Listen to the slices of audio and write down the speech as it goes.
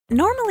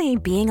Normally,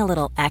 being a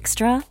little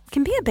extra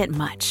can be a bit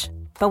much,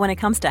 but when it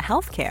comes to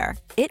healthcare,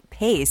 it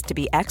pays to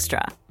be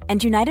extra.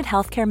 And United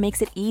Healthcare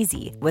makes it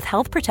easy with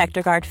Health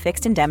Protector Guard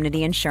fixed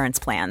indemnity insurance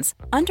plans.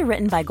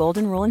 Underwritten by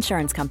Golden Rule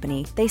Insurance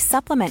Company, they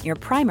supplement your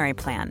primary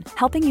plan,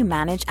 helping you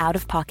manage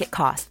out-of-pocket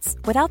costs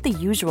without the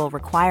usual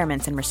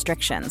requirements and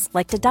restrictions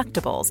like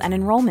deductibles and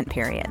enrollment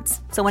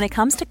periods. So when it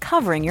comes to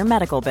covering your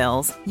medical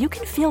bills, you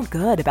can feel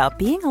good about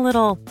being a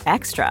little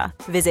extra.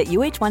 Visit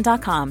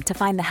uh1.com to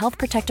find the Health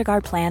Protector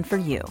Guard plan for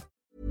you.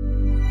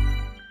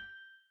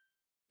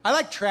 I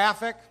like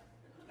traffic.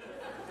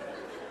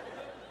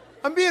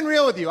 I'm being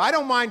real with you. I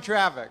don't mind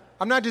traffic.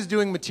 I'm not just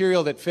doing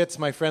material that fits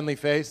my friendly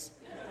face.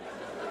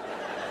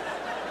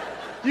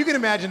 You can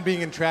imagine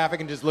being in traffic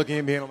and just looking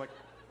at me and I'm like...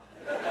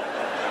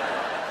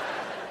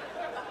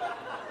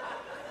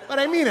 But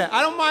I mean it.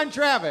 I don't mind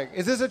traffic.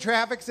 Is this a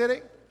traffic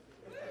city?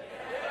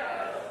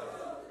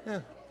 Yeah.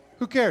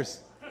 Who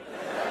cares?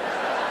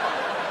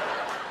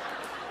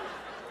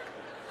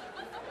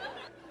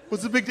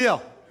 What's the big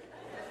deal?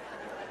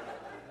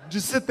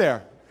 Just sit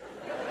there.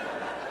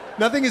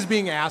 Nothing is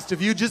being asked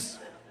of you. Just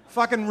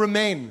fucking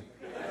remain.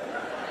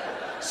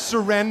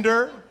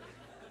 Surrender.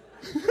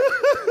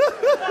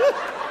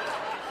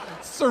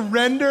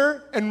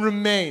 Surrender and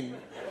remain.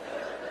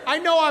 I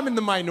know I'm in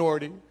the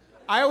minority.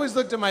 I always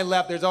look to my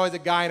left. There's always a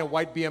guy in a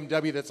white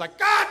BMW that's like,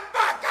 God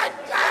fucking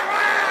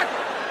damn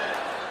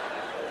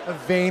it! A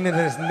vein in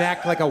his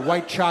neck like a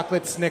white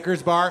chocolate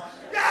Snickers bar.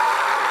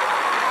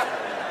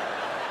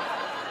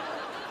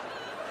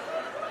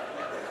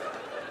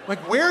 Like,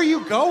 where are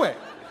you going?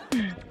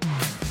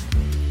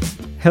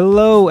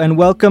 Hello and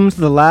welcome to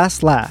The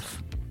Last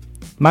Laugh.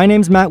 My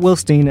name's Matt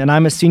Wilstein and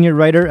I'm a senior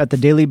writer at the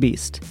Daily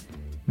Beast.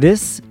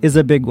 This is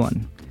a big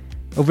one.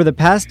 Over the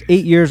past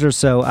 8 years or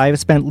so, I have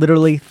spent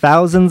literally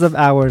thousands of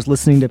hours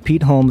listening to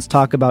Pete Holmes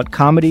talk about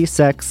comedy,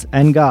 sex,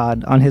 and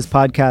God on his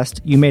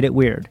podcast, You Made It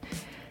Weird.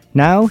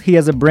 Now he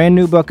has a brand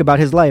new book about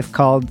his life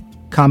called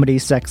Comedy,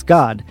 Sex,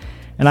 God,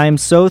 and I am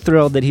so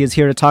thrilled that he is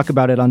here to talk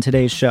about it on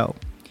today's show.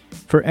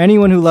 For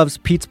anyone who loves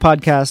Pete's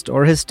podcast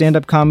or his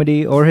stand-up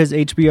comedy or his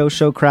HBO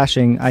show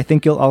Crashing, I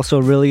think you'll also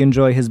really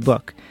enjoy his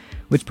book,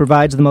 which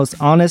provides the most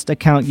honest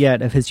account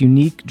yet of his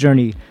unique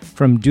journey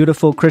from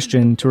dutiful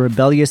Christian to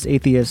rebellious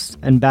atheist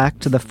and back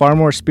to the far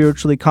more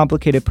spiritually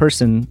complicated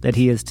person that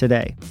he is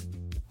today.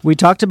 We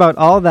talked about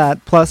all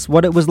that, plus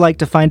what it was like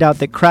to find out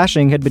that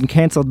Crashing had been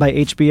canceled by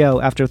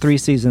HBO after 3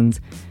 seasons,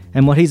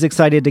 and what he's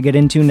excited to get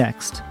into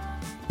next.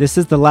 This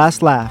is The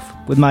Last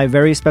Laugh with my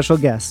very special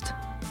guest,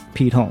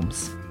 Pete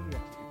Holmes.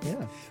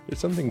 There's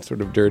something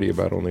sort of dirty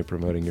about only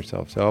promoting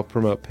yourself, so I'll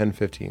promote Pen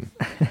 15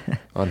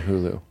 on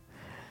Hulu.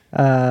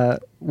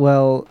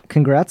 Well,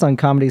 congrats on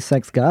Comedy,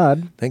 Sex,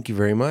 God. Thank you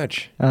very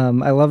much.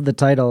 I love the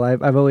title.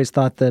 I've always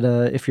thought that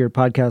if your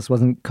podcast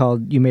wasn't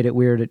called You Made It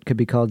Weird, it could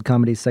be called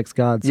Comedy, Sex,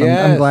 God. So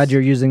yes. I'm glad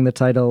you're using the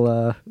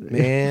title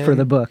for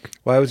the book.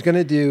 Well, I was going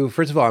to do,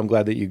 first of all, I'm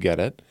glad that you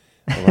get it.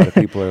 A lot of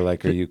people are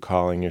like, are you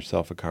calling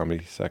yourself a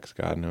Comedy, Sex,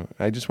 God? No,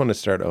 I just want to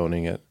start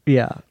owning it.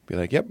 Yeah. Be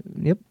like, yep.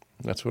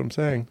 That's what I'm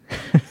saying.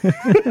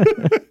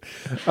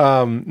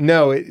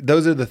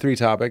 Those are the 3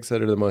 topics that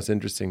are the most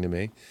interesting to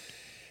me.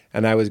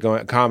 And I was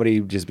going, comedy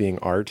just being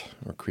art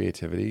or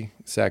creativity,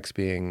 sex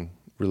being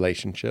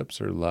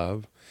relationships or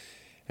love,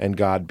 and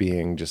God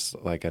being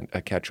just like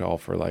a catch-all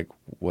for like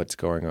what's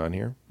going on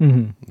here,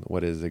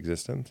 what is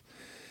existence.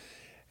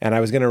 And I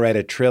was going to write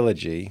a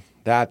trilogy.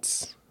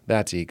 That's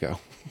ego.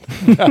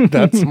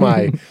 That's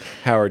my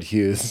Howard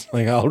Hughes.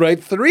 Like, I'll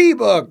write 3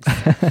 books.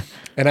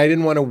 And I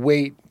didn't want to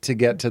wait to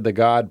get to the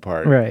God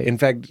part. Right. In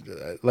fact,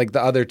 like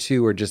the other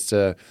 2 were just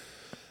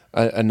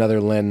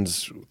another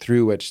lens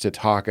through which to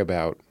talk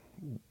about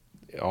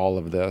all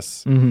of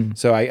this. Mm-hmm.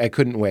 So I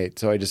couldn't wait.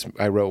 So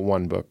I wrote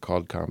 1 book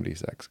called Comedy,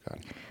 Sex, God.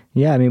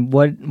 Yeah, I mean,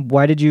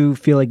 why did you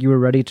feel like you were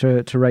ready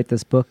to write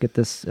this book at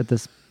this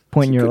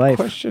point in your life?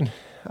 Good question.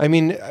 I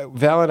mean,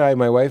 Val and I,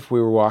 my wife, we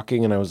were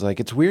walking and I was like,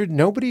 it's weird.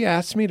 Nobody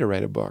asked me to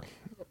write a book.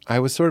 I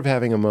was sort of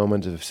having a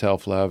moment of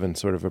self-love and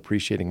sort of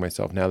appreciating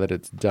myself now that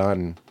it's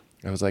done.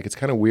 I was like, it's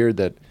kind of weird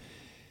that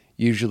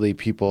usually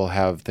people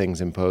have things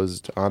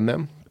imposed on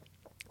them.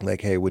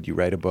 Like, hey, would you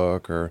write a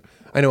book? Or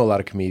I know a lot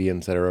of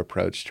comedians that are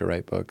approached to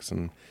write books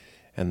and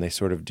they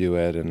sort of do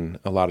it. And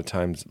a lot of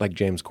times, like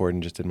James Corden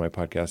just did my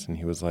podcast and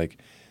he was like,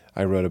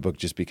 I wrote a book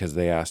just because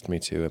they asked me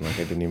to, and like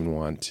I didn't even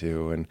want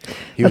to. And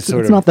he was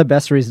it's not the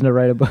best reason to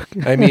write a book.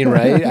 I mean,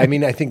 right? I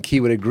mean, I think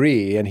he would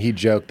agree. And he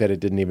joked that it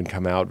didn't even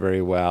come out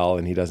very well,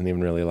 and he doesn't even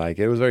really like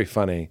it. It was very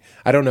funny.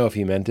 I don't know if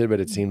he meant it,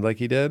 but it seemed like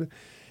he did.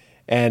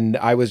 And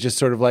I was just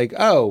sort of like,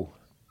 oh,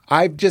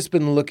 I've just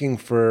been looking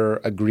for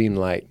a green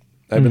light.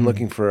 I've been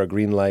looking for a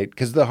green light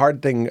because the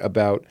hard thing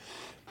about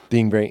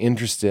being very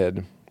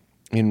interested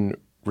in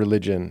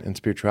religion and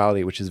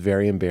spirituality, which is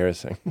very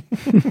embarrassing.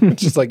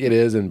 It's just like it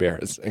is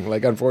embarrassing.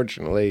 Like,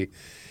 unfortunately,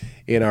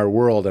 in our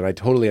world, and I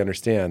totally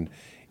understand,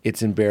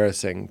 it's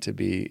embarrassing to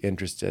be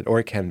interested, or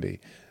it can be,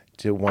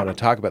 to want to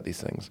talk about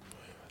these things.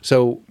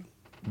 So,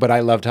 but I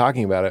love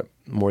talking about it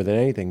more than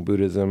anything.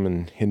 Buddhism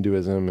and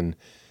Hinduism and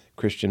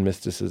Christian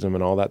mysticism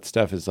and all that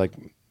stuff is like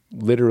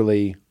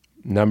literally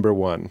number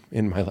one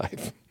in my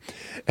life.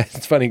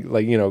 It's funny,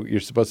 like, you know, you're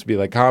supposed to be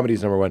like,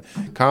 comedy's number one.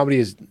 Comedy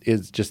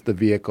is just the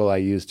vehicle I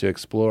use to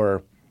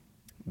explore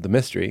the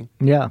mystery.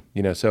 Yeah.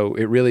 You know, so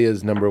it really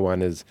is number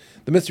one is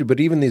the mystery. But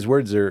even these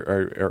words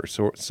are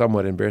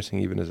somewhat embarrassing,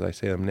 even as I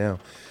say them now.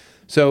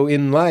 So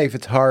in life,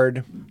 it's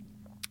hard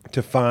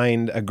to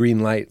find a green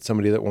light,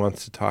 somebody that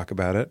wants to talk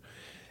about it,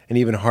 and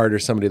even harder,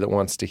 somebody that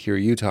wants to hear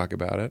you talk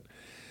about it.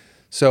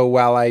 So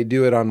while I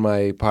do it on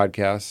my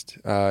podcast,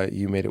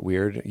 You Made It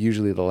Weird,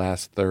 usually the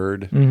last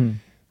third,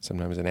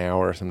 sometimes an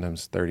hour,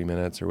 sometimes 30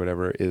 minutes or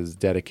whatever, is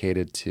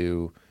dedicated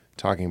to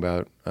talking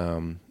about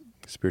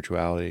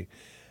spirituality.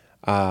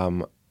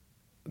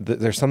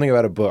 There's something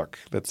about a book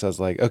that says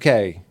like,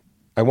 okay,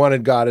 I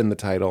wanted God in the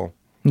title.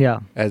 Yeah.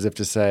 As if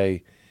to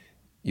say,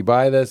 you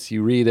buy this,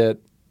 you read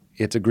it,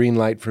 it's a green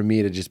light for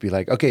me to just be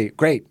like, okay,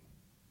 great.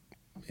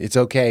 It's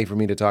okay for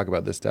me to talk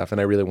about this stuff, and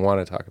I really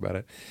want to talk about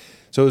it.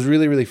 So it was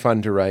really, really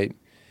fun to write.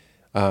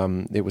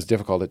 It was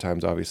difficult at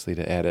times, obviously,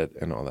 to edit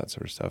and all that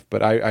sort of stuff.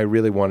 But I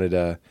really wanted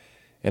an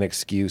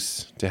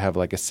excuse to have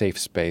like a safe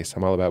space.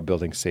 I'm all about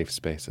building safe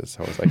spaces.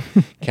 So I was like,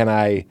 can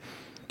I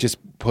just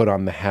put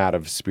on the hat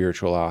of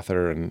spiritual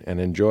author and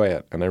enjoy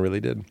it? And I really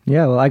did.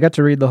 Yeah, well, I got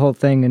to read the whole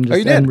thing and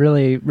and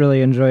really,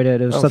 really enjoyed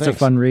it. It was such a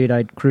fun read.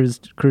 I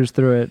cruised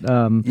through it.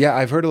 Yeah,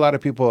 I've heard a lot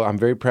of people, I'm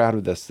very proud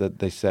of this, that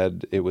they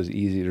said it was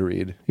easy to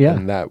read. Yeah.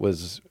 And that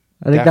was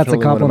I think that's a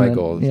compliment. One of my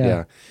goals.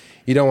 Yeah.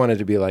 You don't want it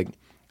to be like,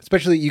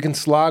 especially you can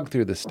slog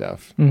through this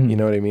stuff. You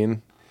know what I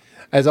mean?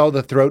 As all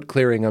the throat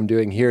clearing I'm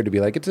doing here to be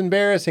like, it's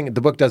embarrassing.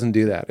 The book doesn't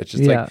do that. It's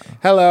just like,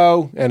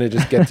 hello, and it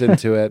just gets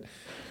into it.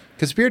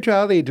 Because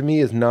spirituality to me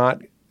is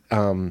not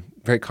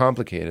very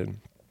complicated.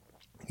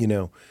 You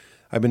know,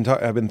 I've been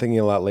thinking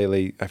a lot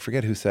lately. I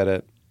forget who said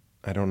it.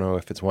 I don't know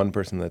if it's one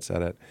person that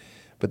said it.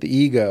 But the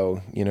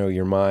ego, you know,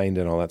 your mind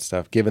and all that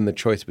stuff, given the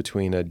choice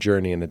between a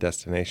journey and a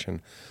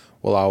destination,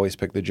 will always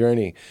pick the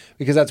journey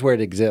because that's where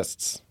it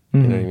exists. You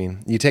know what I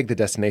mean? You take the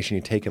destination,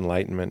 you take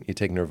enlightenment, you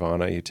take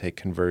nirvana, you take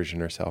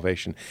conversion or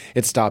salvation.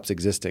 It stops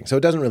existing. So it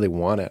doesn't really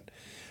want it.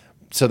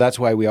 So that's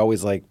why we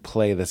always like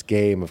play this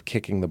game of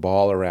kicking the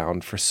ball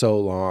around for so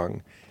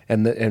long.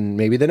 And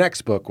maybe the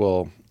next book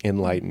will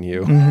enlighten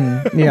you.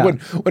 Yeah.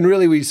 when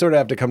really we sort of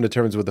have to come to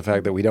terms with the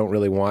fact that we don't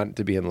really want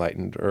to be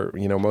enlightened, or,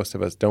 you know, most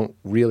of us don't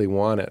really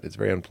want it. It's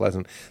very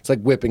unpleasant. It's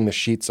like whipping the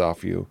sheets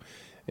off you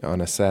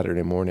on a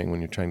Saturday morning when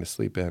you're trying to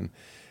sleep in.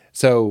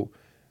 So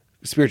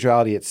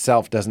spirituality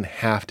itself doesn't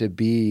have to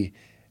be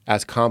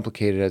as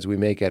complicated as we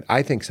make it.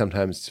 I think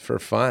sometimes for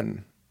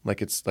fun,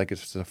 like it's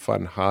a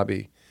fun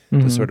hobby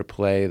to sort of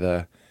play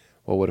the,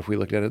 well, what if we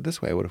looked at it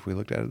this way? What if we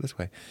looked at it this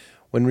way?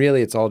 When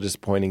really it's all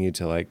just pointing you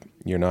to like,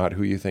 you're not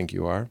who you think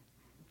you are.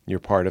 You're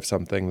part of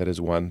something that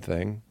is one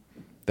thing,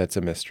 that's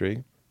a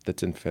mystery,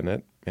 that's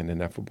infinite and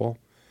ineffable.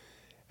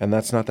 And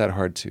that's not that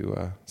hard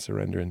to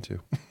surrender into.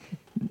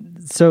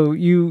 So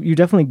you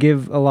definitely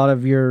give a lot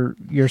of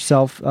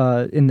yourself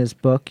in this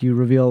book. You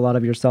reveal a lot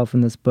of yourself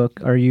in this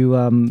book. Are you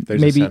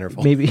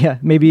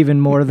maybe even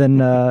more than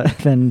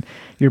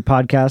your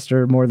podcast,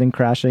 or more than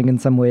Crashing in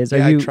some ways?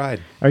 I tried.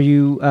 Are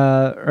you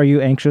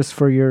anxious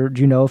for your?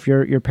 Do you know if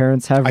your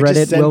parents have read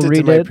it? Will read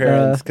it? I just sent it to my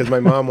parents because my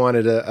mom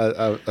wanted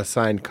a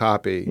signed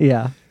copy.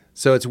 Yeah.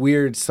 So it's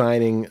weird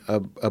signing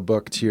a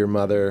book to your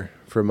mother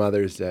for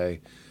Mother's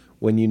Day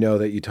when you know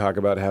that you talk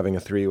about having a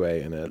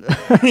three-way in it.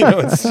 You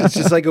know, it's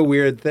just like a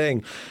weird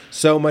thing.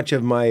 So much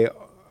of my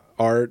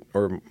art,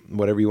 or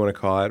whatever you want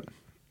to call it,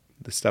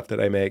 the stuff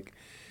that I make,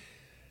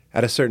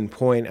 at a certain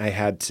point I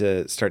had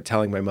to start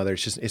telling my mother,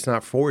 it's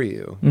not for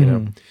you. You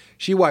know,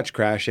 she watched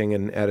Crashing,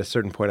 and at a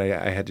certain point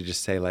I had to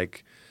just say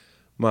like,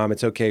 Mom,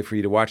 it's okay for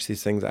you to watch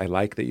these things. I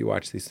like that you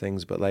watch these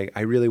things, but like,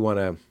 I really want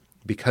to,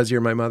 because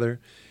you're my mother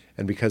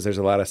and because there's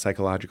a lot of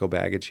psychological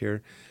baggage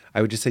here,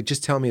 I would just say,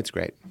 just tell me it's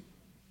great.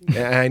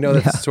 And I know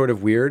that's sort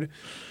of weird,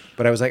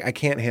 but I was like, I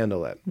can't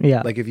handle it.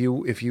 Yeah. Like if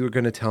you were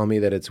going to tell me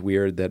that it's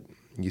weird that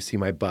you see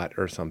my butt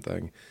or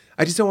something,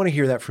 I just don't want to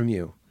hear that from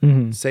you.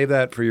 Save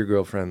that for your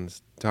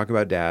girlfriends. Talk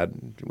about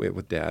Dad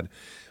with Dad.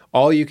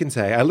 All you can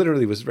say, I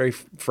literally was very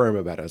firm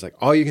about it. I was like,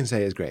 all you can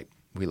say is great.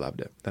 We loved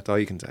it. That's all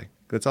you can say.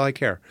 That's all I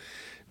care.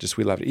 Just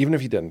we loved it. Even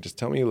if you didn't, just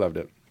tell me you loved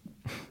it.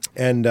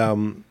 And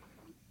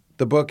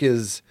the book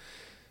is,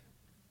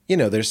 you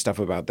know, there's stuff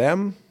about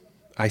them.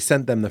 I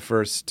sent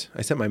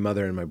my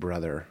mother and my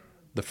brother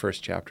the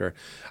first chapter.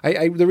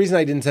 The reason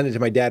I didn't send it to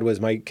my dad was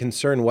my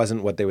concern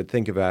wasn't what they would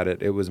think about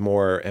it. It was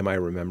more, am I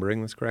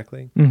remembering this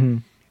correctly?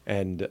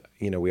 And,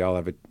 you know, we all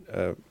have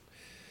a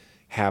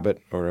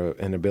habit or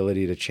an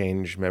ability to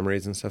change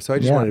memories and stuff. So I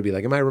just wanted to be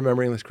like, am I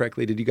remembering this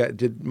correctly?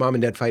 Did Mom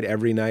and Dad fight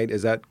every night?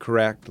 Is that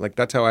correct? Like,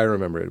 that's how I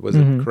remember it. Was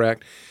it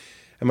correct?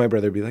 And my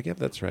brother would be like, yep,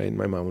 that's right. And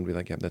my mom would be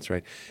like, yep, that's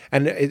right.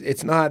 And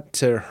it's not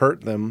to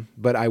hurt them,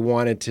 but I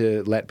wanted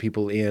to let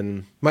people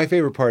in. My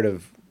favorite part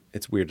of,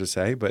 it's weird to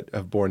say, but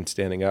of Born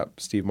Standing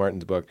Up, Steve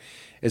Martin's book,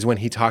 is when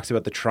he talks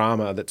about the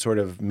trauma that sort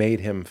of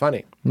made him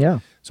funny. Yeah.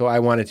 So I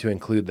wanted to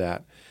include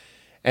that.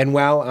 And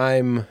while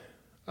I'm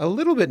a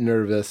little bit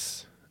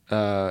nervous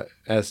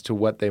as to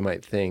what they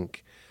might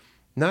think,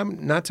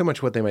 not so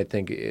much what they might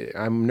think.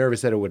 I'm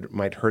nervous that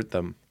might hurt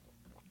them.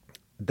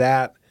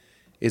 That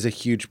is a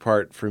huge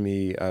part for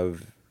me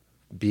of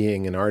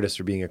being an artist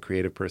or being a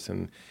creative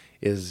person.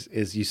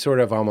 Is you sort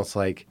of almost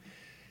like,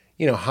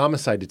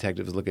 homicide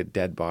detectives look at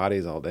dead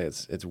bodies all day.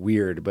 It's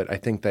weird, but I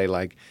think they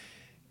like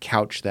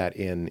couch that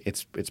in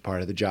it's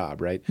part of the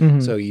job, right?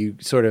 So you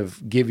sort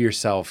of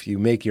you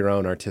make your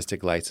own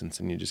artistic license,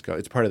 and you just go,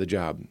 it's part of the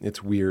job.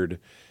 It's weird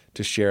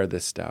to share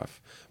this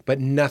stuff, but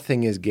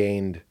nothing is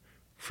gained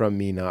from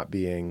me not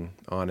being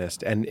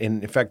honest. And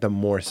in fact, the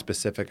more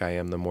specific I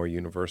am, the more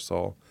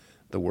universal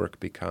the work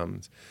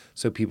becomes.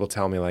 So people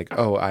tell me like,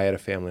 oh, I had a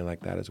family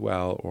like that as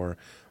well, or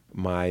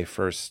my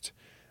first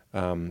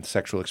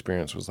sexual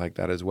experience was like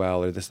that as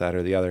well, or this, that,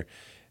 or the other.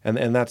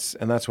 And that's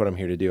what I'm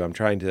here to do. I'm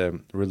trying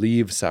to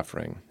relieve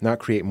suffering, not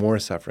create more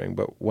suffering,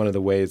 but one of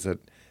the ways that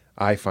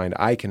I find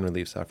I can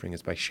relieve suffering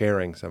is by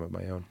sharing some of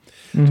my own.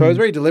 So I was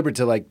very deliberate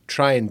to like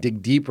try and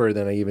dig deeper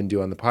than I even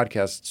do on the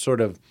podcast,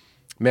 sort of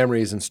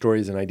memories and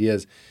stories and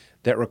ideas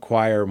that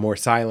require more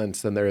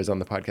silence than there is on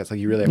the podcast. Like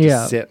you really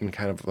have to sit and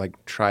kind of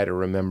like try to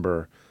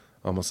remember,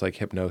 almost like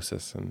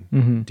hypnosis,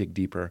 and dig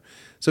deeper.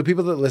 So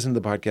people that listen to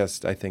the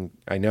podcast,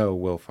 I know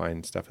will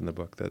find stuff in the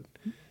book that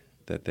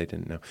they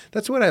didn't know.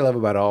 That's what I love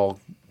about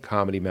all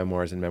comedy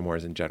memoirs and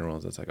memoirs in general.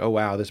 Is it's like, oh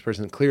wow, this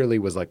person clearly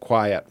was like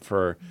quiet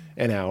for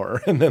an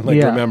hour and then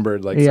like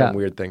remembered like some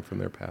weird thing from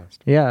their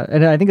past. Yeah,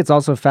 and I think it's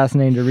also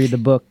fascinating to read the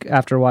book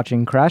after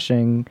watching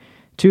Crashing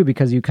too,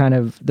 because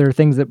there are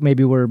things that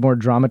maybe were more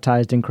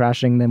dramatized in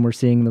Crashing than we're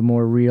seeing the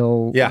more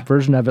real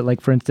version of it.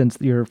 Like for instance,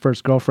 your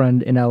first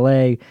girlfriend in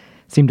LA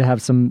seemed to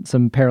have some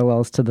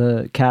parallels to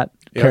the cat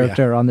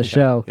character on the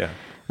show. Yeah.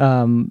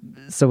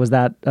 So was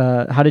that,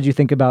 how did you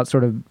think about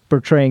sort of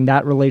portraying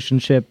that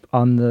relationship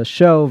on the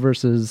show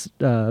versus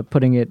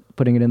putting it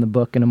in the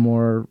book in a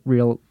more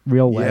real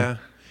way?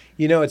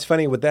 Yeah. It's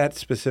funny with that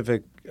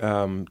specific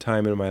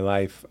time in my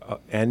life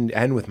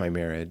and with my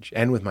marriage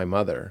and with my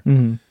mother,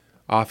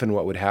 often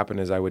what would happen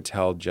is I would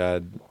tell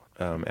Judd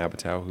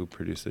Apatow, who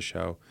produced the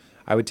show,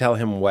 I would tell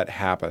him what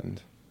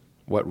happened,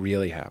 what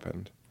really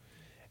happened.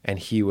 And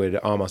he would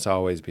almost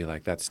always be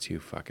like, that's too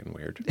fucking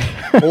weird.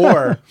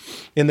 Or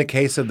in the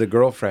case of the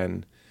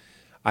girlfriend,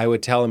 I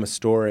would tell him a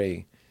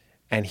story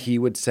and he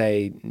would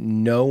say,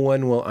 no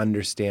one will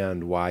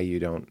understand why you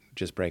don't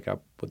just break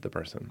up with the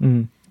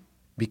person.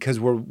 Because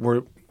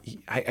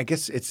I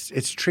guess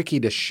it's tricky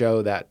to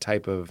show that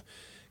type of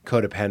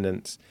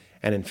codependence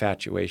and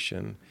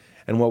infatuation.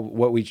 And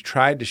what we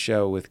tried to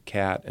show with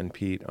Kat and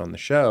Pete on the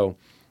show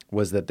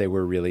was that they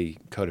were really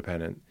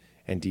codependent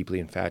and deeply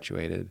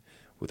infatuated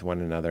with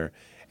one another,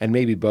 and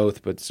maybe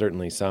both, but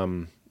certainly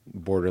some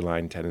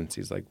borderline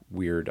tendencies like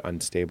weird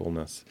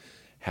unstableness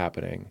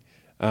happening.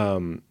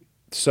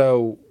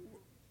 So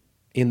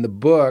in the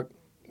book,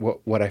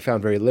 what I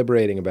found very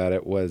liberating about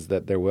it was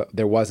that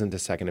there wasn't a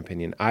second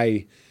opinion.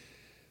 I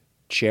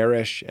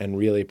cherish and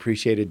really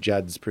appreciated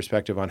Judd's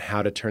perspective on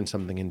how to turn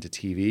something into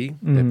TV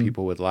that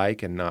people would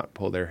like and not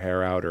pull their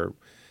hair out or,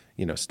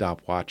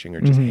 stop watching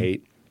or just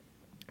hate.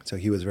 So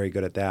he was very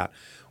good at that.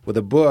 With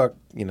a book,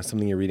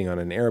 something you're reading on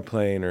an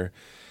airplane or,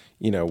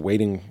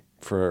 waiting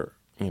for,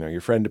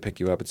 your friend to pick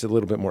you up, it's a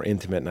little bit more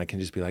intimate, and I can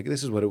just be like,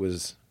 this is what it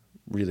was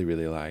really,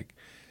 really like.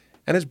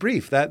 And it's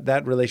brief.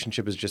 That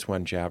relationship is just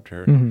one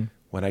chapter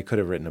when I could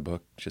have written a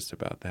book just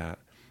about that.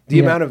 The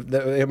amount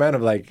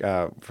of like,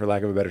 for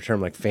lack of a better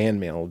term, like fan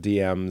mail,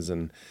 DMs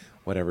and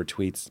whatever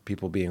tweets,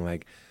 people being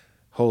like,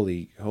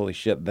 holy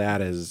shit,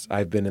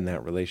 I've been in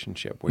that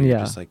relationship where you're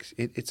just like,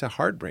 it's a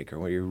heartbreaker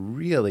where you're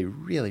really,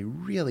 really,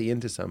 really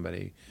into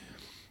somebody.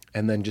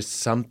 And then just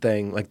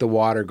something, like the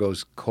water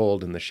goes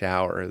cold in the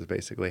shower is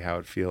basically how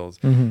it feels.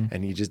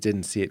 And you just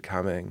didn't see it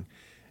coming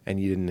and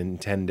you didn't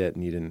intend it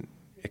and you didn't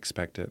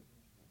expect it.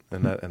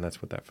 And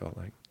that's what that felt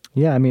like.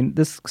 Yeah, I mean,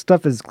 this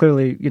stuff is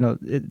clearly,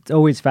 it's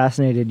always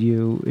fascinated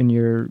you in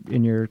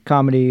your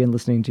comedy and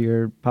listening to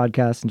your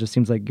podcast, and just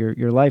seems like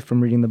your life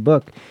from reading the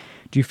book.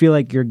 Do you feel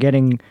like you're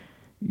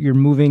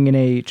moving in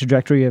a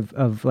trajectory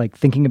of like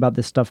thinking about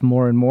this stuff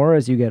more and more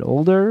as you get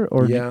older?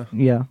 Or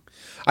yeah.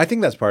 I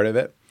think that's part of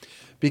it,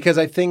 because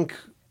I think,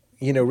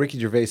 Ricky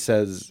Gervais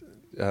says,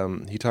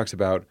 he talks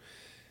about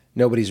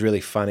nobody's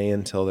really funny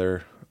until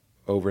they're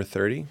over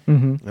 30.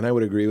 And I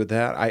would agree with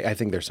that. I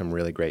think there's some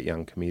really great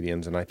young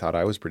comedians, and I thought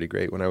I was pretty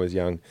great when I was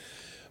young.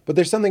 But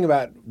there's something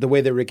about the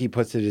way that Ricky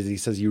puts it is he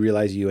says, you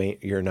realize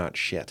you're not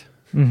shit.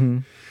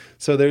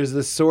 So there's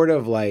this sort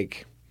of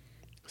like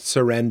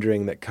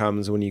surrendering that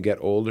comes when you get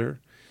older.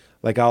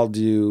 Like I'll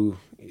do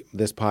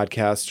this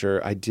podcast,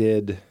 or I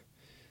did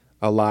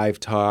a live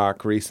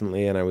talk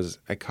recently, and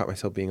I caught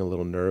myself being a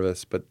little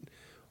nervous. But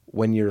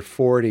when you're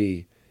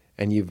 40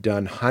 and you've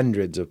done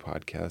hundreds of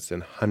podcasts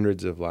and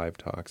hundreds of live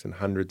talks and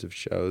hundreds of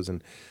shows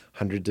and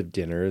hundreds of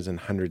dinners and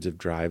hundreds of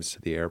drives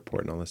to the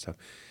airport and all this stuff,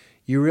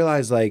 you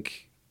realize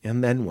like,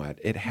 and then what?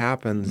 It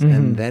happens,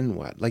 and then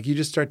what? Like you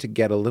just start to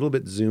get a little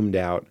bit zoomed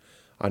out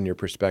on your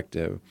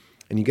perspective,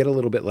 and you get a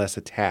little bit less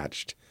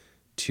attached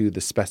to the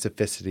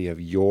specificity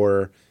of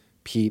your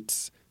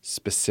Pete's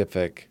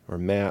specific or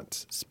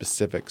Matt's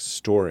specific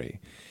story.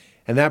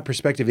 And that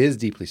perspective is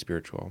deeply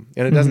spiritual.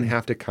 And it doesn't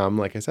have to come,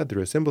 like I said,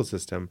 through a symbol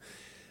system.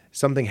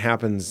 Something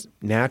happens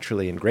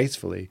naturally and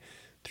gracefully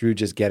through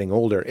just getting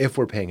older if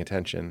we're paying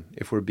attention,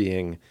 if we're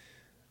being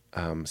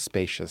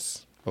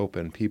spacious,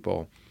 open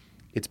people.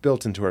 It's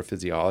built into our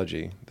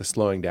physiology. The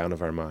slowing down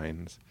of our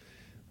minds,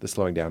 the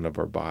slowing down of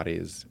our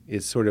bodies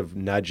is sort of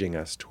nudging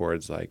us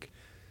towards like,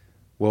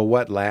 well,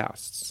 what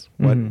lasts?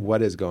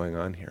 What is going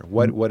on here?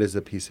 What is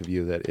a piece of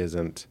you that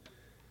isn't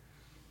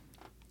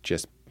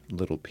just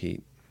little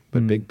Pete,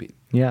 but big Pete?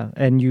 Yeah,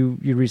 and you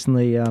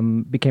recently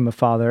became a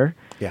father.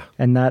 Yeah.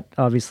 And that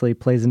obviously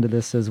plays into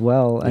this as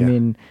well. I Yeah.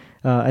 mean,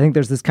 I think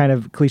there's this kind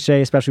of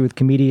cliche, especially with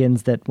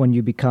comedians, that when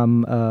you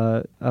become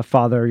a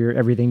father,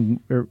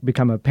 or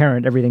become a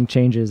parent, everything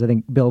changes. I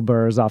think Bill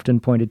Burr is often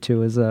pointed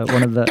to as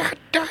one of the...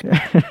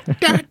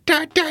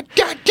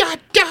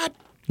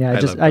 Yeah,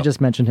 I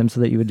just mentioned him so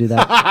that you would do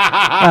that.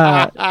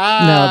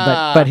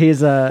 No, but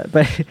he's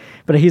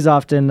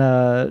often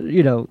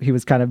he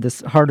was kind of this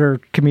harder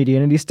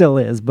comedian, and he still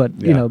is. But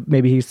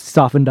maybe he's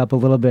softened up a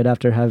little bit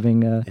after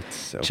having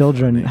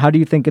children. Funny. How do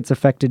you think it's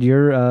affected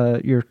your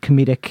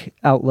comedic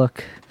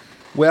outlook?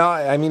 Well,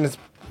 I mean, it's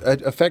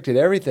affected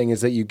everything. Is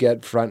that you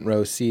get front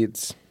row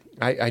seats.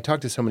 I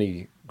talk to so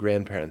many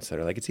grandparents that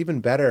are like, it's even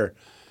better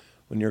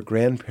when you're a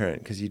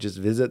grandparent because you just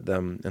visit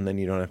them and then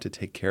you don't have to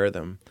take care of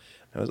them.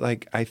 I was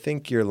like, I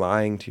think you're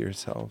lying to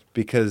yourself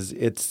because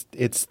it's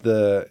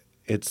the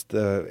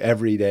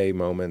everyday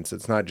moments.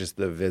 It's not just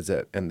the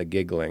visit and the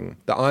giggling.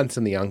 The aunts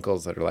and the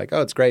uncles that are like,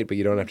 oh, it's great, but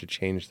you don't have to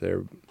change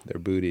their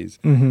booties.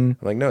 I'm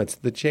like, no, it's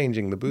the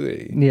changing the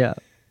booty. Yeah.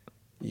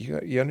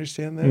 You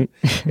understand that?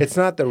 It's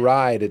not the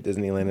ride at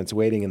Disneyland. It's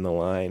waiting in the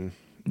line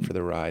for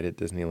the ride at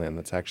Disneyland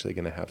that's actually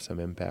going to have some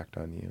impact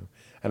on you.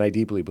 And I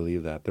deeply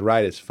believe that. The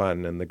ride is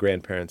fun, and the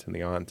grandparents and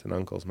the aunts and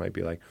uncles might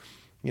be like,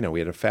 we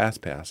had a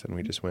fast pass and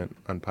we just went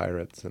on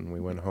Pirates and we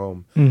went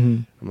home.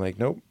 I'm like,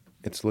 nope,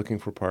 it's looking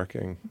for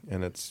parking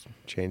and it's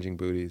changing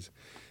booties.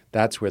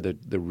 That's where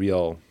the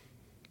real,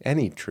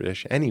 any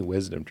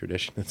wisdom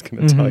tradition is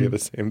going to tell you the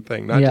same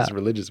thing, not just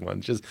religious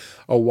ones. Just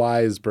a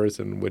wise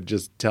person would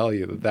just tell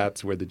you that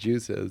that's where the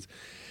juice is.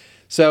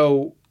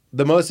 So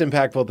the most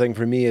impactful thing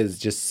for me is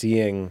just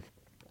seeing,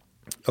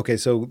 okay,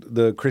 so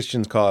the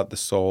Christians call it the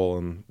soul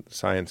and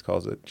science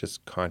calls it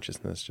just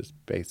consciousness, just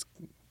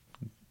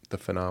the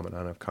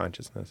phenomenon of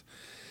consciousness,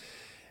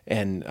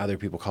 and other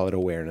people call it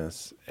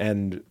awareness.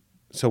 And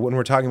so when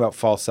we're talking about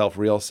false self,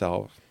 real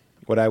self,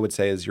 what I would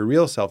say is your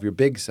real self, your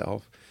big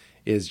self,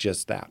 is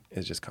just that,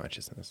 is just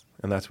consciousness.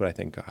 And that's what I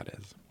think God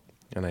is.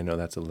 And I know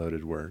that's a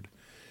loaded word.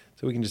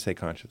 So we can just say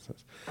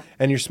consciousness.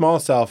 And your small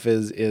self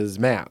is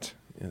Matt,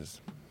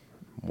 is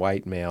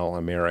white male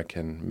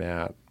American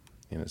Matt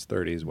in his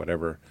 30s,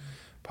 whatever,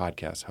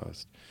 podcast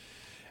host.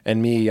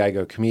 And me, I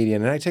go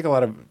comedian, and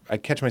I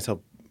catch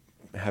myself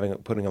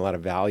putting a lot of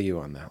value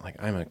on that. Like,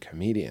 I'm a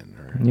comedian.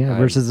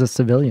 Versus a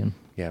civilian.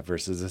 Yeah,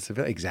 versus a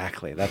civilian.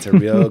 Exactly. That's a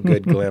real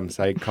good glimpse.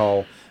 I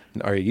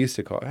used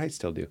to call, I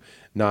still do,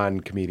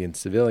 non-comedian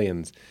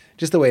civilians,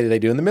 just the way that they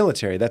do in the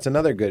military. That's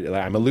another good,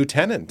 I'm a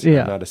lieutenant.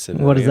 Yeah. I'm not a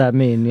civilian. What does that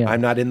mean? Yeah.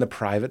 I'm not in the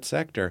private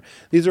sector.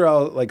 These are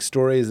all like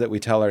stories that we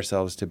tell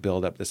ourselves to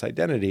build up this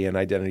identity, and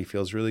identity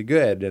feels really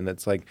good. And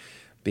it's like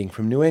being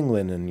from New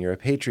England and you're a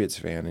Patriots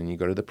fan and you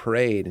go to the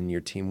parade and your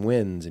team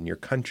wins and your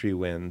country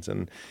wins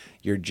and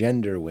your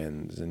gender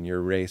wins and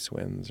your race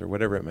wins or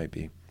whatever it might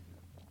be.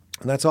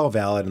 And that's all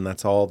valid and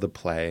that's all the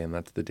play and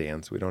that's the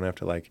dance. We don't have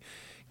to like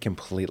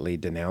completely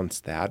denounce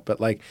that, but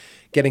like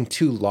getting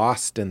too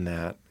lost in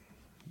that,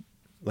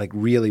 like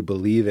really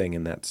believing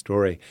in that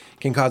story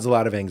can cause a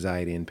lot of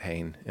anxiety and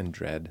pain and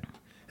dread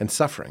and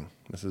suffering.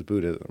 This is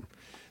Buddhism.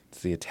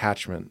 It's the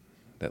attachment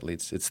that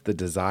leads, it's the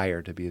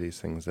desire to be these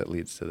things that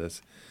leads to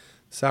this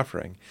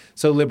suffering.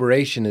 So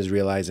liberation is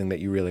realizing that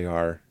you really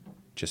are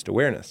just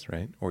awareness,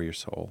 right? Or your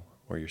soul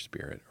or your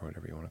spirit or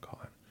whatever you want to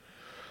call it.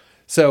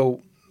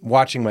 So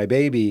watching my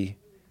baby,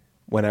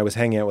 when I was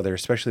hanging out with her,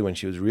 especially when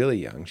she was really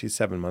young, she's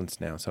 7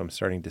 months now, so I'm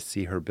starting to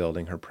see her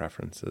building her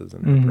preferences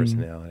and her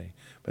personality.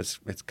 But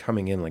it's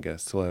coming in like a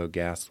slow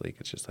gas leak.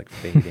 It's just like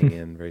fading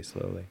in very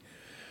slowly.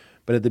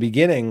 But at the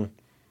beginning,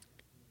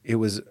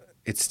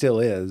 it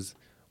still is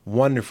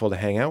wonderful to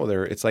hang out with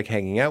her. It's like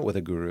hanging out with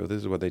a guru.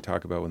 This is what they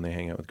talk about when they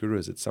hang out with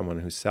gurus. It's someone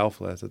who's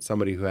selfless. It's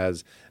somebody who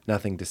has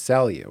nothing to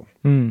sell you.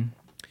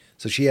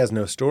 So she has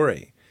no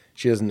story.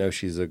 She doesn't know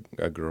she's a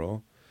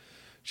girl.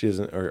 She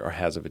doesn't, or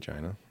has a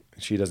vagina.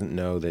 She doesn't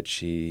know that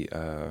she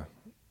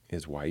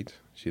is white.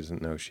 She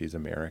doesn't know she's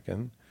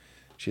American.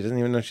 She doesn't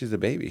even know she's a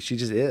baby. She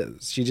just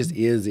is. She just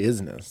is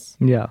isness.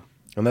 Yeah.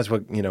 And that's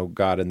what,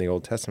 God in the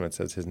Old Testament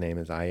says his name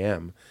is I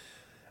am.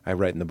 I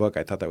write in the book,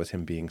 I thought that was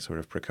him being sort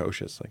of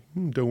precocious, like,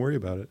 don't worry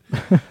about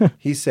it.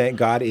 He's saying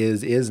God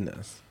is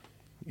isness.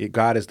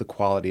 God is the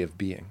quality of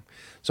being.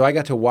 So I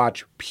got to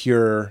watch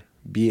pure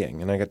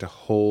being, and I got to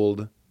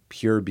hold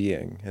pure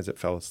being as it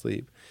fell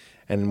asleep.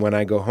 And when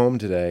I go home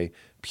today,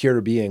 pure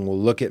being will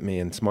look at me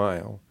and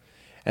smile.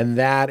 And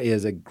that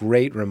is a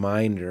great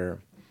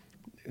reminder.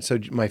 so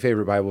my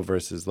favorite Bible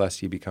verse is,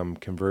 lest you be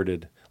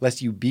converted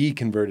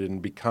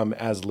and become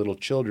as little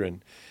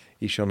children,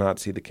 ye shall not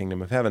see the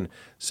kingdom of heaven.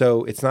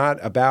 So it's not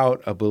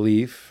about a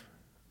belief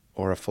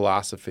or a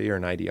philosophy or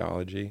an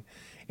ideology.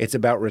 It's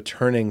about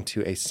returning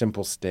to a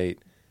simple state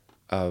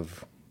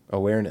of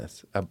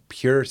awareness, a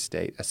pure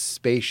state, a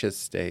spacious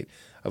state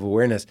of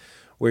awareness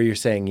where you're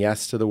saying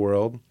yes to the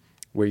world,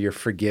 where you're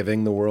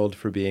forgiving the world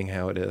for being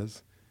how it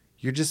is.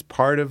 You're just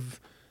part of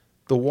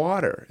the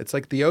water. It's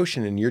like the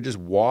ocean, and you're just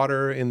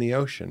water in the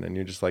ocean, and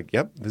you're just like,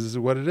 yep, this is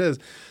what it is.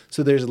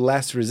 So there's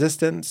less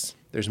resistance,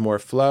 there's more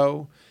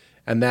flow,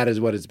 and that is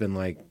what it's been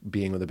like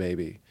being with a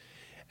baby.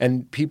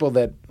 And people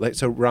that, like,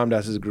 so Ram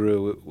Dass's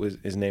guru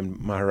is named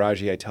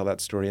Maharaji. I tell that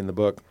story in the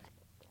book.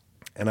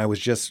 And I was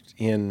just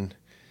in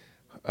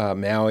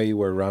Maui,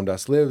 where Ram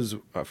Dass lives,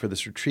 for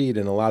this retreat,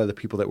 and a lot of the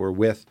people that were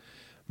with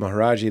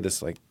Maharaji,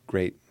 this like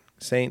great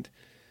saint,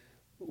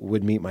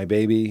 would meet my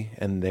baby,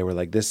 and they were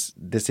like, "This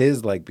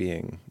is like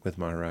being with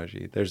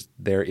Maharaji."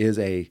 There is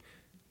a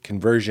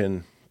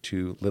conversion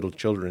to little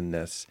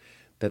childrenness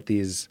that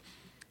these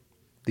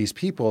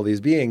people, these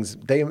beings,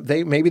 they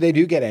maybe they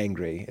do get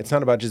angry. It's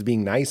not about just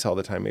being nice all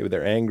the time. Maybe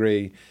they're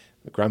angry,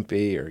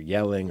 grumpy, or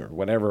yelling, or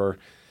whatever.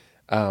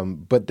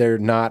 But they're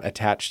not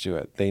attached to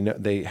it.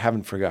 They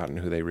haven't forgotten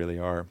who they really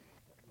are,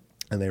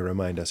 and they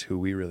remind us who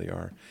we really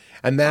are.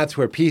 And that's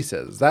where peace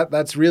is.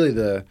 That's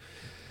really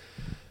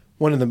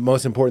one of the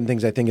most important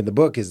things I think in the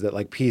book, is that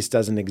like peace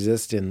doesn't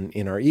exist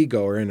in our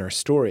ego or in our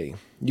story.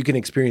 You can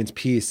experience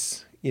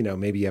peace.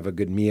 Maybe you have a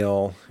good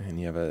meal and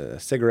you have a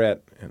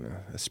cigarette and an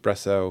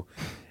espresso,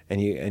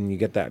 and you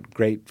get that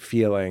great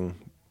feeling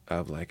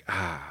of like,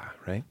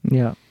 right?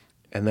 Yeah.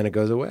 And then it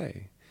goes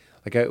away.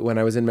 Like when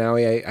I was in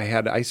Maui, I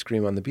had ice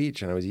cream on the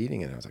beach and I was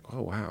eating it. I was like,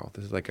 oh, wow,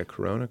 this is like a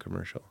Corona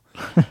commercial.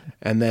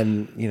 And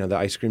then, the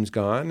ice cream's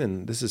gone,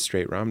 and this is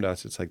straight Ram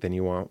Dass. It's like, then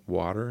you want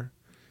water,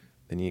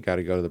 then you got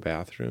to go to the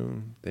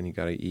bathroom, then you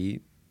got to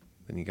eat,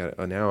 then you got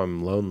to, now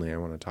I'm lonely, I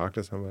want to talk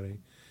to somebody.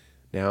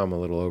 Now I'm a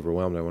little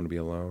overwhelmed, I want to be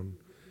alone.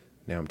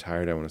 Now I'm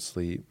tired, I want to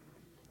sleep.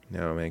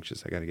 Now I'm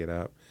anxious, I got to get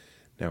up.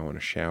 Now I want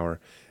to shower.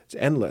 It's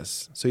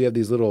endless. So you have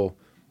these little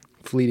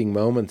fleeting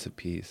moments of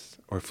peace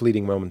or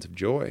fleeting moments of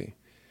joy.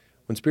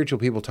 When spiritual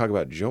people talk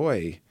about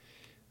joy,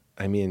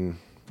 I mean,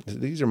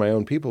 these are my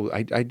own people.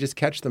 I just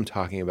catch them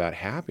talking about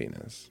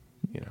happiness,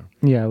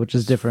 Yeah, which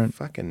is different.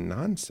 Fucking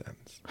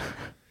nonsense.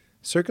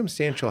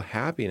 Circumstantial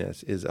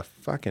happiness is a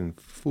fucking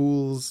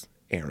fool's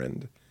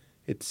errand.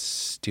 It's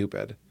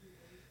stupid.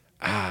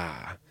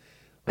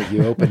 Like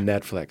you open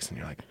Netflix and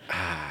you're like,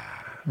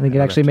 I think it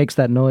actually makes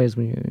that noise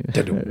when you...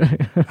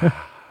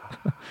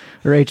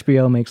 Or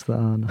HBO makes the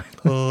noise.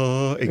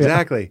 Oh,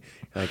 exactly.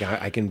 Yeah. Like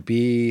I can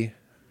be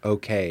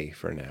okay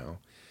for now.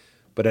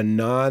 But a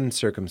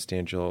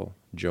non-circumstantial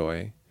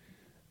joy,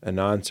 a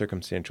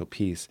non-circumstantial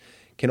peace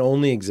can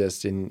only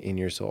exist in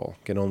your soul,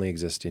 can only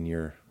exist in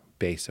your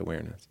base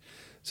awareness.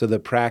 So the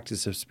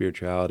practice of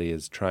spirituality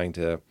is trying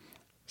to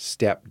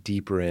step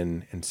deeper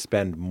in and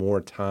spend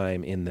more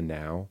time in the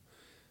now.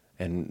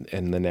 And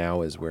the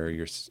now is where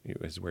your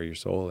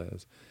soul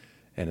is,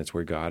 and it's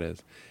where God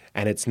is.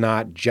 And it's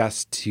not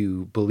just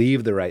to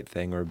believe the right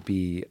thing or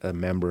be a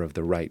member of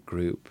the right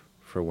group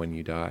for when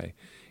you die.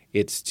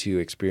 It's to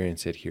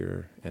experience it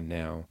here and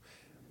now,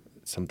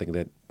 something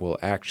that will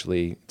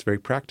actually, it's very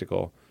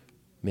practical,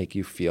 make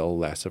you feel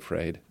less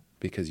afraid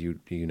because you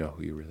know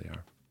who you really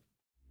are.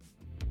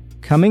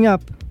 Coming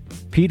up,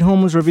 Pete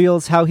Holmes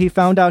reveals how he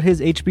found out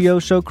his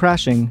HBO show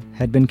Crashing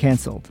had been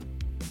canceled.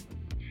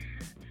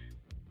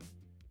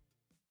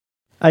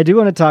 I do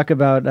want to talk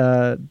about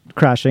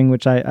Crashing,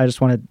 which I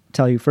just want to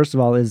tell you, first of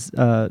all, is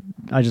I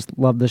just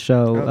love the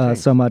show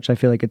so much. I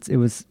feel like it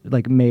was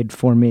like made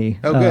for me.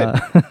 Oh,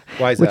 good.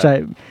 Why is which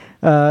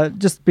that?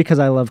 Just because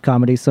I love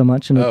comedy so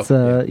much. And it's,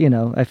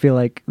 I feel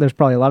like there's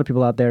probably a lot of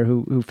people out there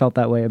who felt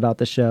that way about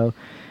the show.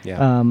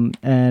 Yeah.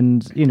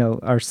 And,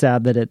 are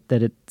sad that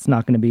it's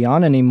not going to be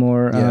on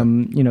anymore.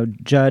 Yeah.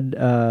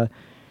 Judd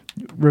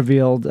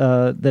revealed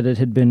that it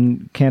had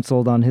been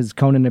canceled on his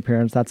Conan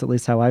appearance. That's at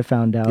least how I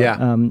found out. Yeah.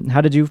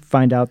 How did you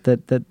find out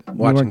that you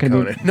weren't going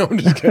to be... No, I'm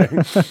just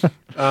kidding.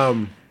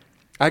 I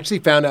actually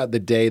found out the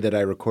day that I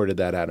recorded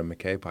that Adam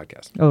McKay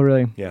podcast. Oh,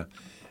 really? Yeah.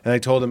 And I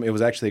told him, it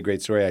was actually a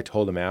great story. I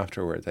told him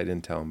afterwards. I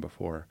didn't tell him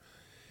before.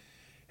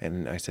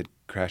 And I said,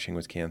 Crashing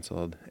was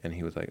canceled. And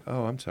he was like,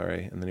 oh, I'm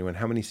sorry. And then he went,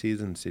 how many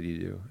seasons did you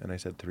do? And I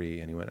said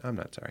 3. And he went, I'm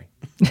not sorry.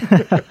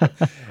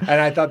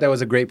 And I thought that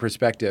was a great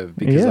perspective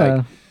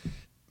because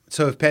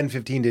so if Pen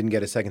 15 didn't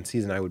get a second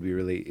season,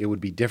 it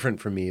would be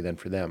different for me than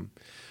for them.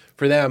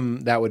 For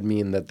them, that would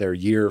mean that their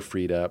year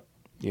freed up.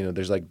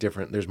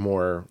 There's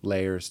more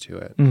layers to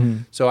it.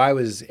 Mm-hmm. So I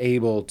was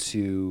able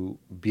to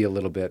be a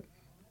little bit,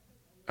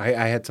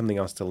 I had something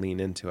else to lean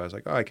into. I was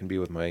like, I can be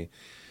with my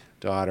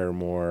daughter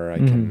more.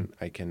 I'm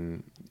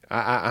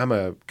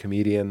a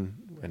comedian,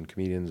 and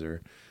comedians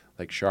are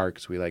like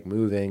sharks. We like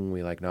moving,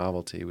 we like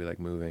novelty, we like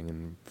moving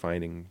and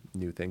finding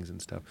new things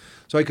and stuff.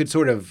 So I could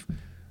sort of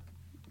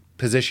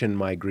position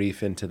my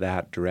grief into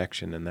that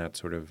direction, and that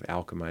sort of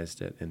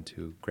alchemized it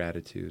into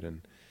gratitude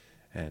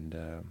and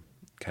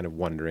kind of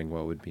wondering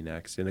what would be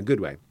next in a good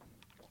way.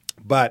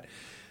 But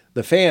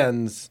the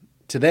fans,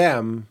 to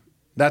them,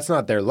 that's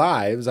not their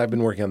lives. I've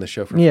been working on the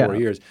show for 4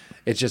 years.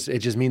 It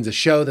just means a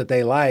show that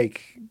they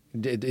like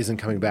isn't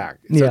coming back.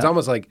 So it's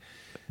almost like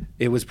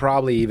it was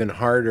probably even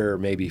harder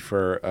maybe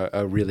for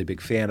a really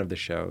big fan of the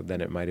show than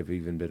it might have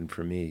even been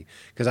for me.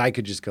 Because I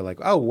could just go like,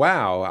 oh,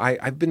 wow,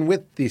 I've been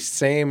with these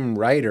same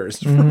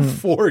writers for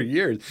 4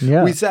 years.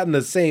 Yeah. We sat in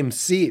the same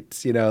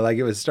seats, like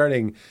it was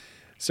starting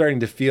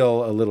to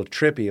feel a little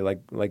trippy,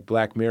 like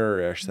Black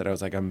Mirror-ish, that I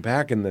was like, I'm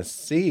back in this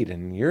seat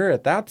and you're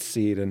at that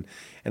seat. And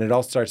it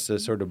all starts to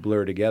sort of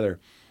blur together.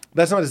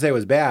 That's not to say it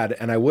was bad,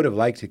 and I would have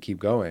liked to keep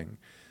going.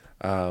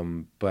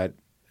 But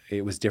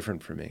it was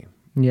different for me.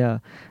 Yeah.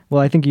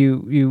 Well, I think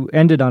you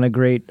ended on a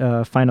great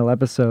final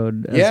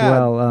episode as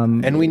well.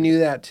 And we knew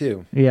that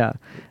too. Yeah.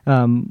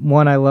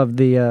 One, I love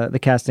the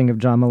casting of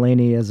John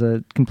Mulaney as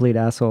a complete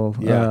asshole.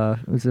 Yeah.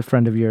 Who's a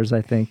friend of yours,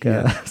 I think.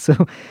 Yeah.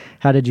 So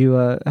how'd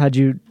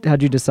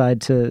you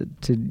decide to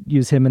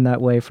use him in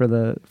that way for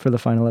the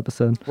final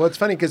episode? Well, it's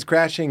funny because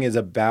Crashing is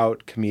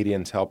about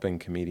comedians helping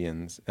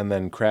comedians, and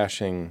then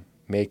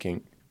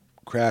making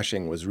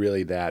Crashing was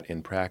really that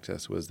in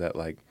practice, was that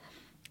like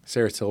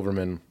Sarah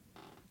Silverman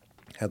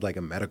had like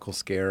a medical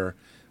scare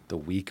the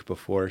week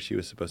before she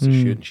was supposed to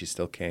shoot, and she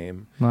still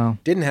came. Wow.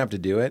 Didn't have to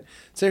do it.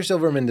 Sarah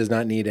Silverman does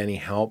not need any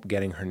help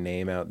getting her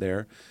name out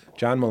there.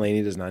 John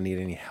Mulaney does not need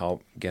any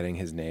help getting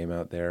his name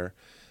out there.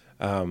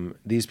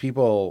 These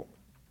people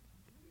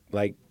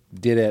like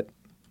did it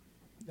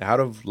out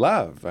of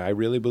love. I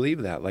really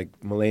believe that. Like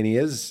Mulaney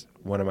is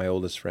one of my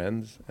oldest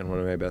friends and one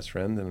of my best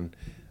friends, and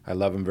I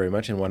love him very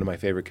much, and one of my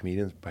favorite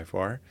comedians by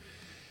far.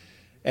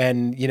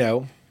 And,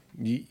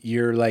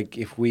 you're like,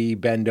 if we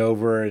bend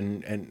over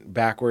and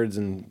backwards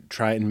and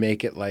try and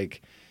make it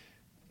like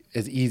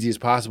as easy as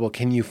possible,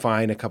 can you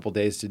find a couple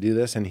days to do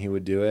this? And he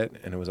would do it.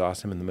 And it was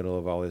awesome in the middle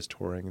of all his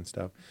touring and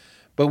stuff.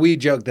 But we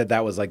joked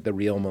that was like the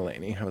real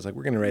Mulaney. I was like,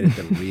 we're going to write it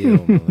the real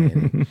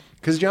Mulaney.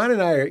 Because John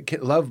and I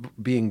love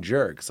being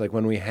jerks. Like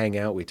when we hang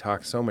out, we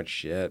talk so much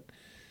shit.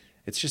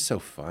 It's just so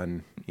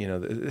fun,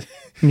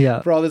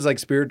 Yeah. For all this like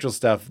spiritual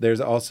stuff,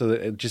 there's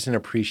also just an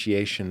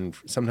appreciation.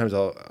 Sometimes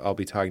I'll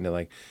be talking to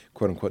like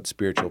quote unquote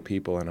spiritual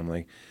people, and I'm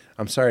like,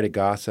 I'm sorry to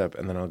gossip,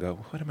 and then I'll go,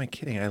 what am I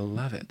kidding? I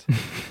love it.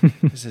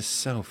 This is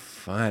so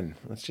fun.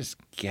 Let's just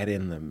get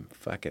in the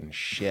fucking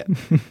shit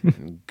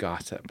and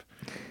gossip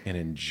and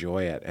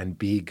enjoy it and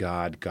be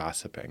God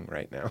gossiping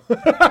right now.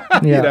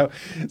 Yeah.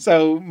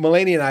 So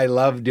Mulaney and I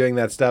love doing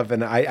that stuff,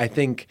 and I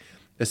think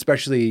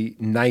especially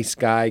nice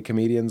guy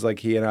comedians like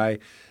he and I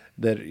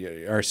that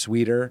are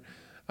sweeter,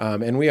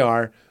 and we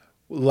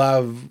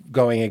love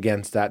going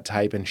against that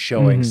type and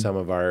showing some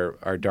of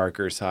our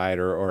darker side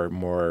or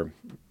more,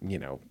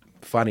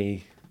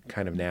 funny,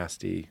 kind of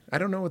nasty. I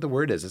don't know what the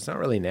word is. It's not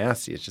really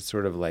nasty. It's just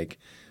sort of like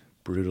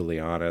brutally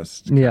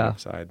honest kind of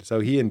side.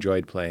 So he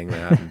enjoyed playing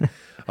that. And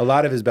a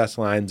lot of his best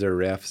lines are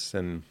riffs,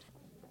 and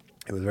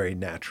it was very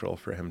natural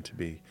for him to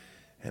be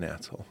an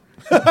asshole.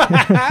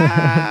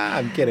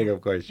 I'm kidding,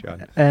 of course,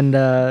 Sean. And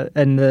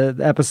the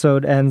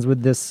episode ends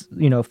with this,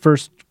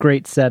 first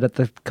great set at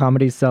the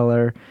Comedy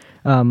Cellar.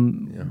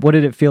 What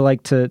did it feel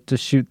like to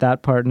shoot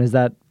that part? And is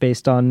that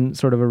based on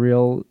sort of a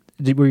real?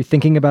 Were you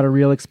thinking about a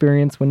real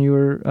experience when you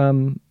were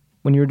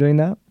doing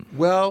that?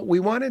 Well, we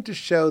wanted to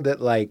show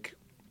that, like,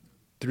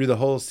 through the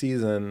whole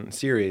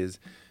series,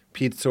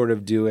 Pete's sort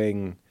of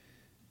doing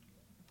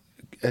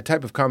a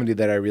type of comedy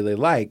that I really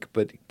like,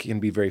 but can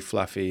be very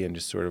fluffy and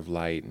just sort of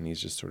light, and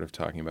he's just sort of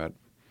talking about,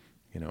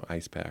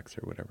 ice packs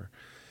or whatever.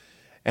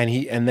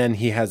 And then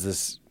he has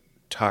this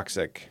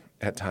toxic,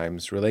 at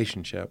times,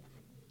 relationship,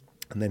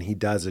 and then he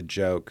does a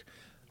joke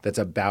that's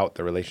about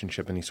the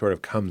relationship, and he sort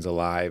of comes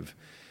alive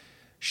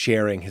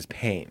sharing his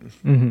pain,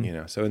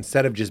 So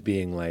instead of just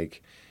being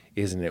like,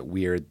 isn't it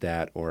weird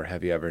that, or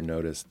have you ever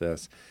noticed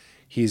this?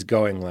 He's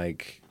going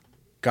like,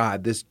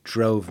 God, this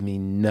drove me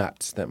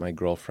nuts that my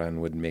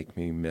girlfriend would make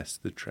me miss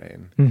the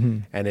train.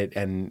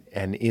 And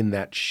in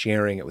that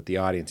sharing it with the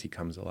audience, he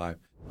comes alive.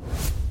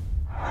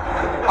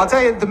 I'll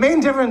tell you, the main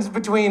difference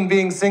between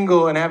being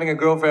single and having a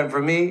girlfriend for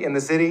me in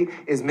the city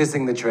is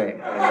missing the train.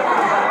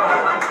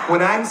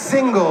 When I'm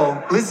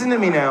single, listen to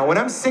me now, when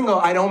I'm single,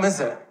 I don't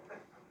miss it.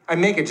 I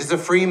make it, just a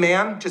free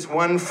man, just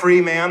one free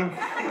man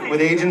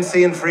with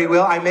agency and free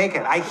will. I make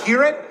it. I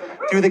hear it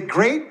through the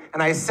grate,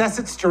 and I assess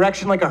its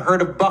direction like a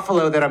herd of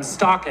buffalo that I'm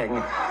stalking.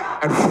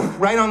 And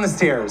right on the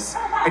stairs.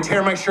 I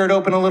tear my shirt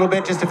open a little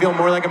bit just to feel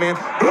more like a man.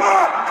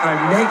 And I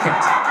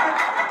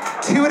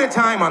make it. 2 at a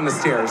time on the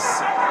stairs.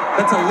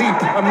 That's a leap.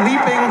 I'm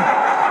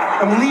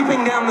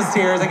leaping down the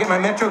stairs. I get my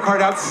Metro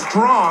card out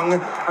strong.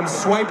 I'm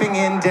swiping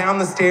in down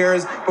the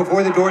stairs.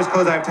 Before the doors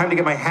close, I have time to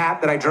get my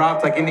hat that I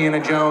dropped like Indiana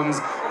Jones,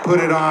 put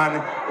it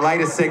on, light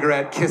a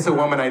cigarette, kiss a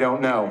woman I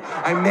don't know.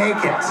 I make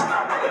it.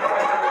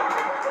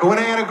 But when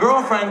I had a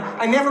girlfriend,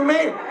 I never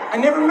made it.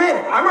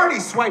 I'm already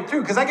swiped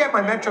through because I get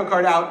my Metro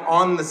card out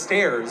on the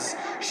stairs.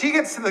 She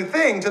gets to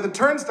the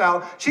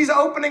turnstile. She's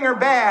opening her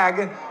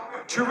bag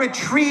to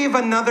retrieve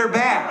another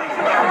bag.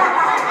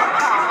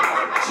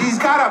 She's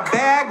got a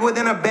bag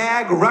within a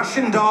bag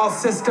Russian doll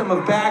system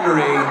of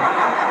baggery.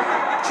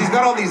 She's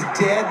got all these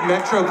dead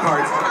Metro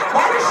cards.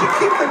 Why does she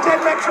keep the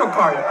dead Metro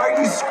card?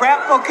 Are you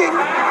scrapbooking?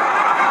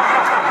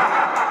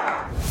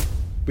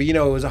 But it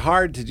was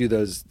hard to do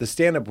those. The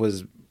stand-up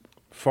was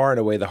far and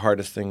away the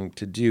hardest thing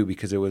to do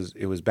because it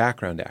was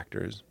background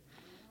actors,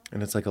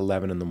 and it's like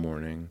 11 in the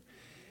morning.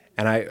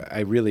 And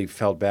I really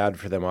felt bad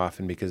for them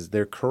often because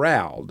they're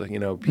corralled.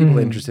 People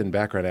interested in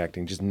background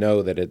acting just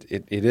know that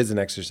it is an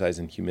exercise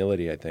in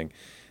humility, I think,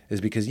 is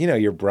because,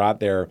 you're brought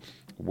there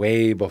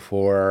way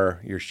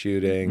before you're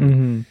shooting.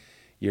 Mm-hmm.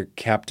 You're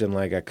kept in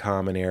like a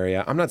common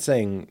area. I'm not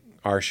saying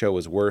our show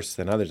was worse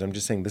than others. I'm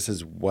just saying this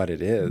is what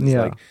it is.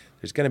 Yeah. Like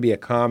there's going to be a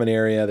common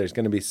area. There's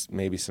going to be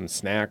maybe some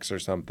snacks or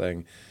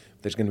something.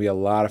 There's going to be a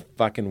lot of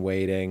fucking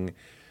waiting.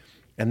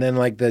 And then,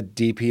 like, the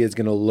DP is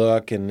going to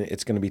look, and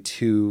it's going to be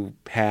too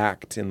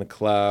packed in the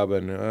club,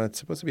 and it's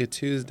supposed to be a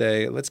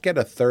Tuesday. Let's get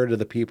a third of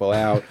the people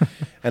out.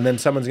 And then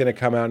someone's going to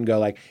come out and go,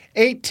 like,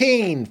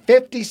 18,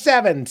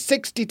 57,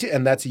 62,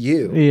 and that's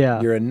you. Yeah.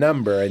 You're a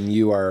number, and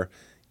you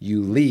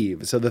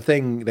leave. So the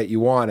thing that you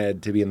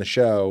wanted to be in the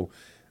show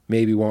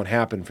maybe won't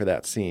happen for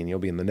that scene. You'll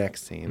be in the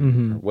next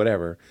scene or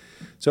whatever.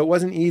 So it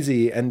wasn't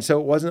easy, and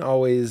so it wasn't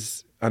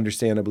always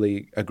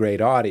understandably a great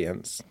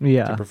audience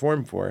to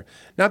perform for.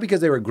 Not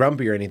because they were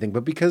grumpy or anything,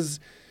 but because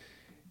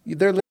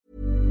they're...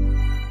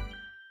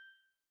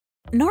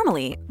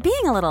 Normally,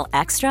 being a little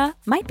extra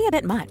might be a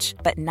bit much,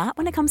 but not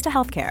when it comes to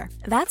healthcare.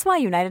 That's why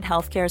United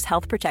Healthcare's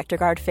Health Protector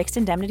Guard fixed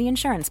indemnity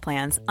insurance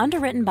plans,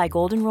 underwritten by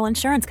Golden Rule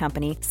Insurance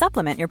Company,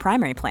 supplement your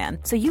primary plan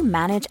so you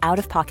manage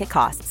out-of-pocket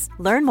costs.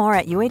 Learn more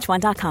at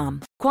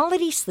uh1.com.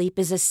 Quality sleep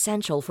is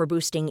essential for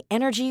boosting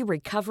energy,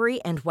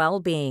 recovery, and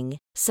well-being.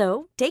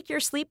 So, take your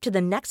sleep to the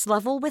next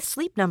level with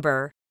Sleep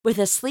Number. With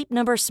a Sleep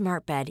Number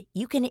smart bed,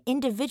 you can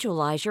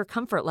individualize your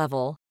comfort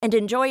level and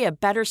enjoy a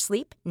better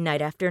sleep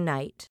night after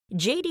night.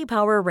 J.D.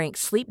 Power ranks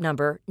Sleep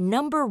Number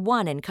number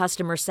 1 in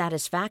customer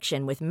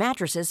satisfaction with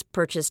mattresses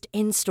purchased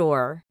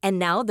in-store. And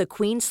now the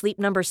Queen Sleep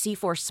Number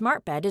C4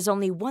 smart bed is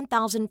only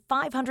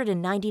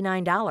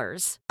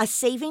 $1,599, a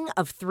saving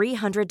of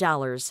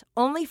 $300,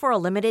 only for a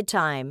limited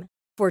time.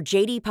 For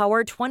J.D.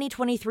 Power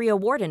 2023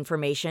 award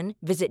information,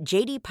 visit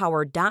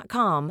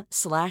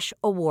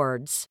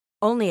jdpower.com/awards.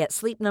 Only at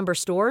Sleep Number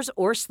stores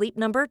or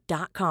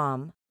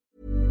sleepnumber.com.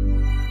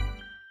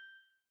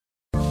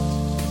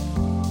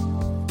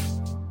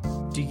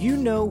 Do you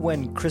know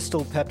when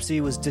Crystal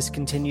Pepsi was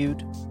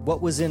discontinued?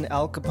 What was in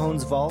Al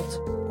Capone's vault?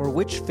 Or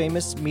which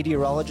famous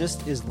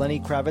meteorologist is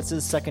Lenny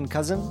Kravitz's second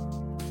cousin?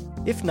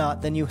 If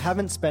not, then you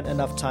haven't spent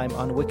enough time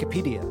on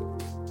Wikipedia.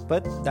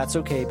 But that's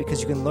okay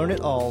because you can learn it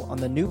all on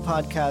the new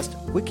podcast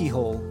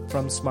WikiHole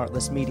from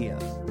Smartless Media.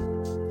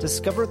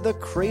 Discover the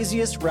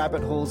craziest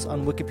rabbit holes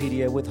on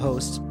Wikipedia with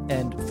host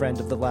and friend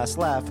of The Last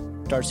Laugh,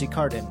 Darcy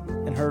Carden,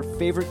 and her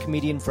favorite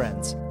comedian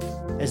friends,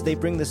 as they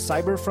bring the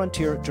cyber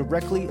frontier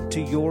directly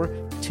to your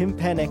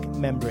tympanic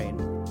membrane.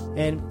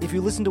 And if you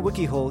listen to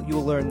WikiHole, you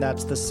will learn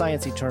that's the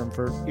sciencey term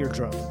for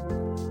eardrum.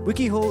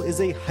 WikiHole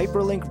is a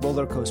hyperlink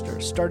roller coaster,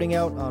 starting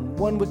out on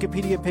one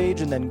Wikipedia page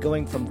and then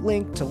going from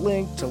link to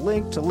link to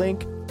link to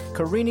link,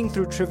 careening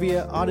through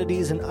trivia,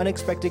 oddities, and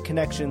unexpected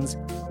connections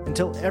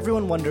until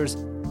everyone wonders,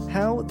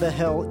 how the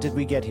hell did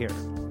we get here?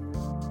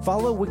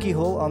 Follow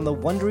WikiHole on the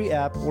Wondery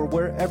app or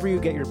wherever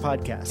you get your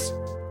podcasts.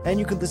 And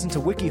you can listen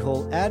to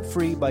WikiHole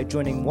ad-free by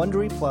joining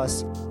Wondery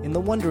Plus in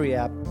the Wondery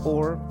app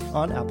or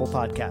on Apple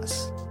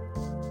Podcasts.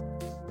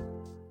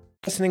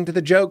 Listening to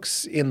the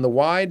jokes in the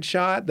wide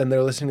shot, then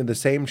they're listening to the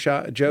same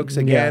jokes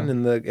again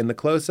in the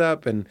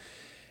close-up, and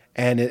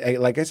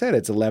like I said,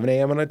 it's 11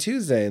 a.m. on a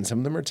Tuesday, and some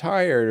of them are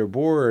tired or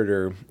bored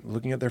or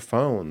looking at their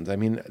phones. I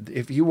mean,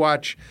 if you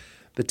watch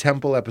the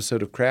Temple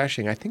episode of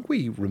Crashing, I think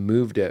we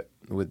removed it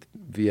with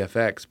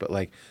VFX, but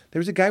like there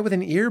was a guy with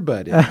an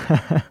earbud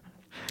in.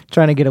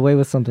 Trying to get away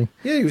with something.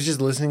 Yeah, he was just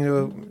listening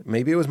to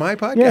maybe it was my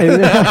podcast.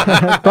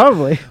 Yeah,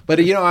 probably. But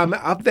I'm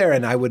up there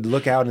and I would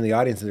look out in the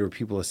audience and there were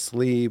people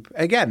asleep.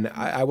 Again,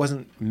 I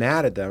wasn't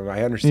mad at them.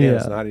 I understand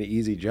it's not an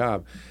easy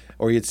job.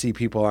 Or you'd see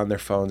people on their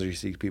phones or you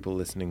see people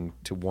listening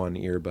to one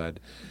earbud.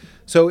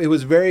 So it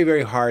was very,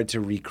 very hard to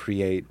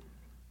recreate.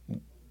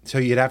 So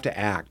you'd have to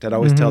act. I'd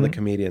always tell the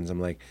comedians, I'm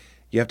like,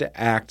 you have to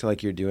act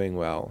like you're doing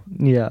well.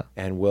 Yeah.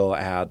 And we'll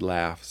add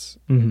laughs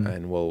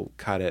and we'll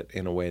cut it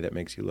in a way that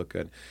makes you look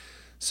good.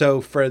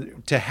 So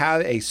to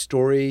have a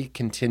story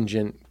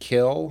contingent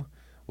kill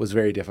was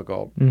very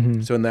difficult.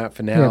 So in that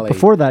finale... Yeah,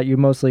 before that, you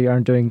mostly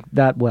aren't doing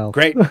that well.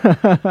 Great.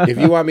 If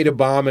you want me to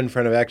bomb in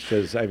front of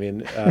extras, I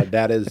mean,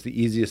 that is the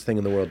easiest thing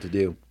in the world to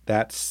do.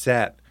 That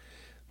set,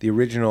 the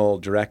original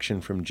direction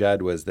from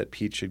Judd was that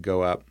Pete should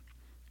go up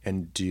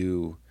and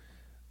he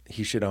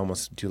should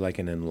almost do like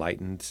an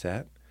enlightened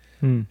set.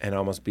 And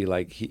almost be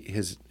like,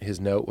 his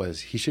note was,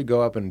 he should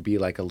go up and be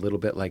like a little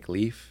bit like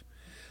Leaf.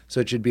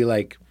 So it should be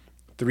like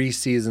 3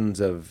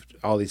 seasons of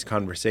all these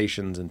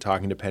conversations and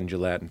talking to Penn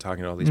Jillette and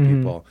talking to all these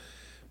people,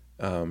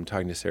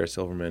 talking to Sarah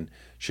Silverman,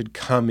 should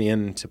come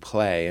into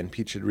play and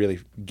Pete should really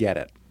get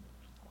it.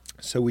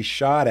 So we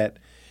shot it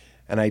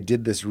and I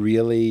did this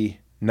really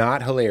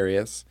not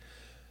hilarious,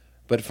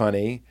 but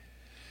funny,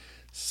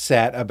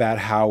 set about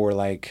how we're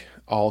like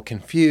all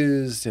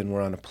confused and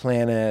we're on a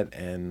planet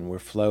and we're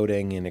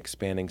floating in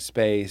expanding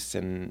space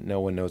and no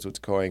one knows what's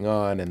going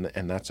on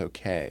and that's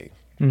okay.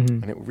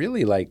 And it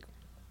really like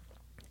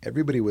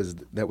everybody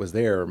that was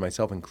there,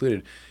 myself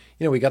included,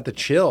 we got the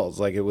chills.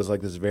 Like it was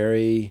like this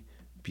very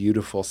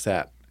beautiful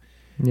set.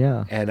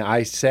 Yeah. And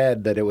I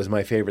said that it was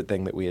my favorite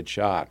thing that we had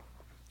shot.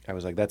 I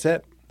was like, that's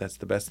it. That's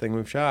the best thing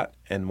we've shot.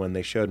 And when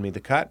they showed me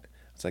the cut,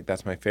 it's like,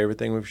 that's my favorite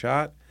thing we've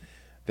shot.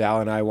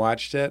 Val and I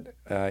watched it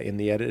in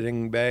the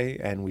editing bay,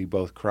 and we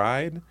both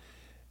cried.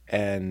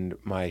 And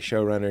my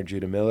showrunner,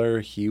 Judah Miller,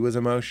 he was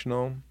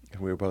emotional.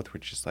 And we were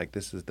just like,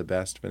 this is the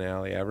best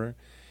finale ever.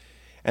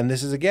 And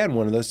this is, again,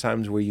 one of those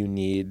times where you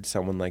need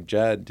someone like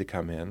Judd to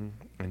come in.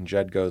 And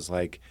Judd goes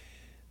like,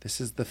 this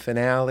is the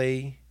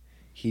finale.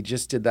 He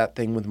just did that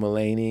thing with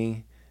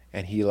Mulaney,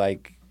 and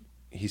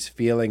he's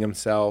feeling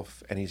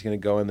himself, and he's going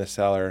to go in the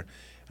cellar.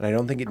 And I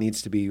don't think it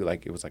needs to be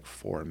like, it was like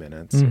 4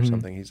 minutes or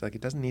something. He's like,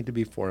 it doesn't need to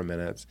be 4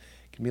 minutes.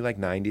 It can be like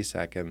 90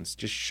 seconds.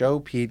 Just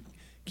show Pete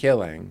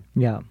killing.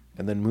 Yeah.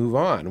 And then move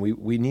on.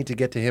 We need to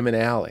get to him and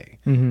Allie.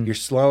 You're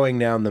slowing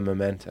down the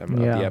momentum of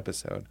the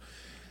episode.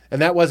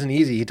 And that wasn't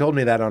easy. He told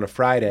me that on a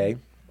Friday.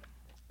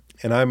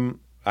 And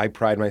I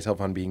pride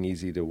myself on being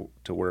easy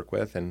to work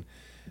with. And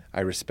I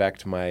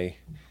respect my,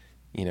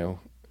 I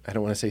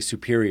don't want to say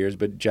superiors,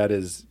 but Judd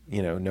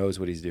knows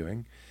what he's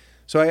doing.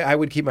 So I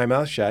would keep my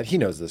mouth shut. He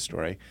knows this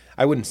story.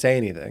 I wouldn't say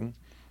anything.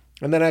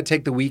 And then I'd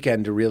take the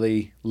weekend to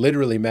really,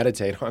 literally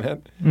meditate on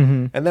it.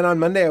 And then on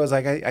Monday, I was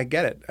like, I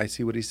get it. I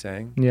see what he's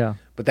saying. Yeah.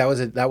 But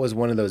that was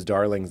one of those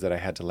darlings that I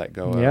had to let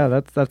go of. Yeah,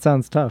 that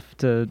sounds tough.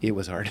 It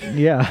was hard.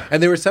 Yeah.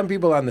 And there were some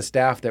people on the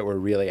staff that were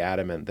really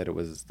adamant that it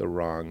was the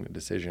wrong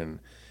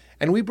decision.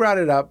 And we brought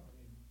it up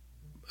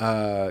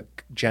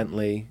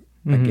gently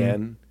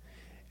again.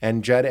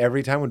 And Judd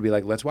every time would be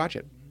like, let's watch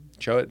it.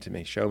 Show it to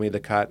me. Show me the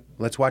cut.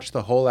 Let's watch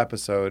the whole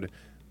episode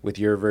with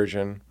your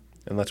version,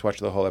 and let's watch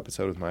the whole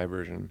episode with my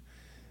version,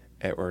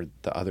 or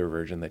the other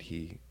version that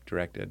he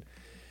directed.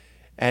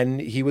 And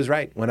he was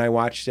right. When I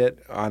watched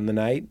it on the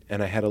night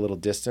and I had a little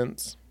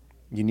distance,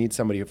 you need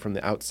somebody from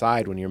the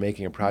outside when you're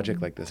making a project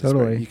like this.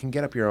 Totally. You can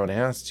get up your own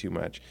ass too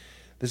much.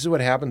 This is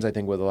what happens, I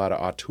think, with a lot of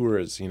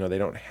auteurs. They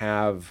don't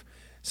have...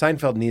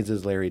 Seinfeld needs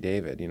his Larry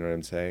David, you know what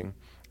I'm saying?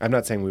 I'm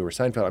not saying we were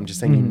Seinfeld. I'm just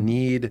saying you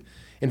need...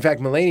 In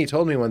fact, Mulaney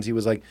told me once, he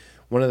was like,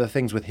 one of the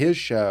things with his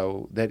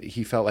show that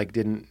he felt like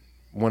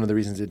one of the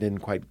reasons it didn't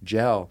quite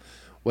gel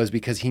was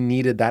because he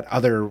needed that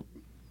other,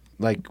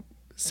 like,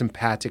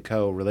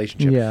 simpatico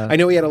relationship. Yeah. I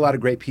know he had a lot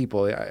of great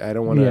people. I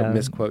don't want to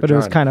misquote but John. It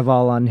was kind of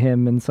all on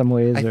him in some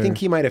ways. I think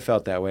he might have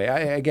felt that way.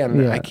 I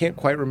can't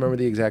quite remember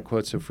the exact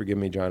quote, so forgive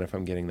me, John, if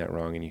I'm getting that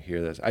wrong and you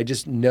hear this. I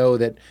just know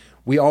that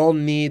we all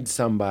need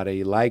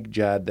somebody like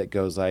Judd that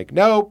goes like,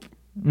 nope.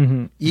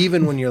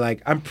 Even when you're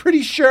like, I'm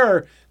pretty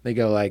sure. They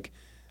go like,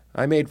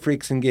 I made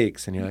Freaks and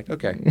Geeks. And you're like,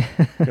 okay.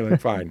 You're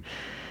like, fine.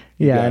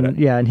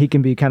 And he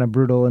can be kind of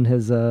brutal in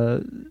his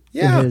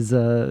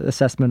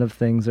assessment of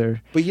things.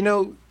 But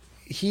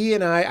he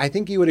and I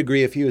think he would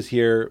agree if he was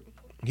here.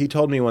 He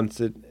told me once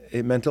that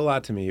it meant a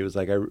lot to me. He was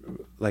like,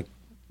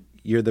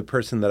 you're the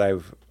person that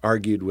I've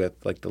argued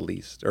with like the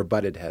least or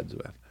butted heads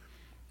with.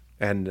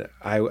 And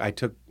I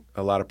took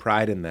a lot of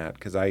pride in that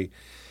because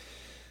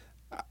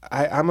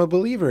I'm a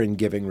believer in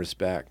giving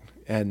respect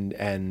and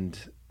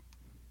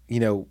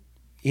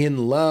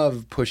in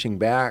love pushing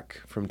back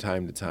from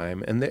time to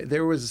time. And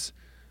there was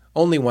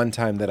only one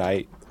time that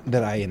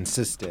I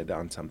insisted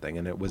on something,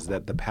 and it was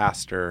that the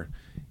pastor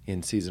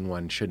in season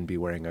 1 shouldn't be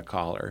wearing a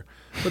collar.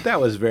 But that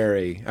was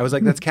I was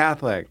like, that's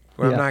Catholic.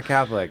 Well, I'm not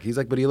Catholic. He's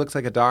like, but he looks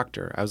like a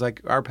doctor. I was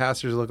like, our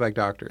pastors look like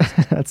doctors.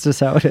 That's just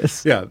how it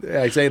is. Yeah,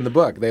 I say in the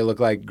book, they look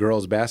like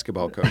girls'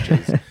 basketball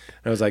coaches. And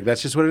I was like,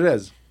 that's just what it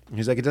is.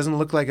 He's like, it doesn't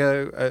look like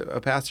a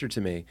pastor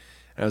to me.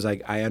 And I was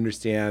like, I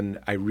understand.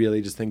 I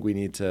really just think we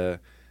need to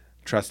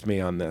trust me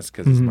on this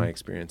because it's my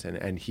experience.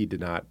 And he did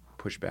not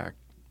push back,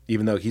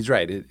 even though he's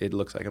right. It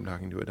looks like I'm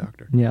talking to a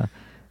doctor. Yeah.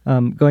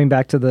 Going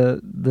back to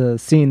the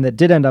scene that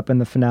did end up in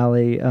the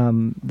finale,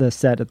 the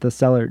set at the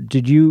cellar, do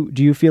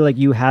you feel like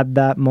you had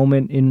that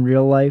moment in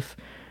real life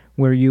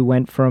where you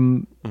went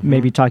from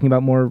maybe talking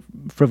about more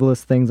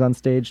frivolous things on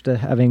stage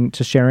to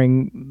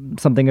sharing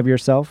something of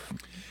yourself?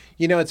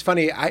 It's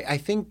funny. I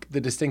think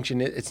the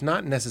distinction, it's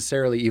not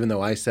necessarily, even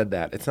though I said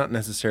that, it's not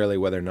necessarily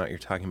whether or not you're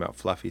talking about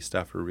fluffy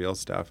stuff or real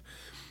stuff.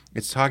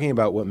 It's talking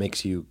about what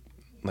makes you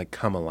like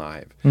come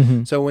alive.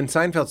 So when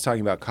Seinfeld's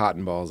talking about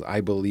cotton balls,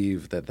 I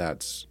believe that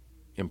that's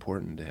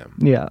important to him.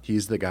 Yeah.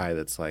 He's the guy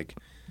that's like,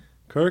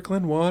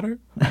 Kirkland water,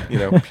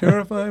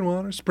 purified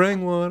water,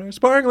 spring water,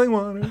 sparkling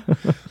water.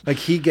 Like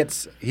he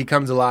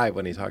comes alive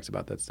when he talks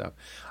about that stuff.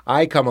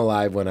 I come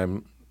alive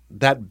when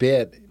that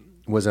bit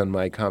was on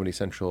my Comedy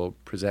Central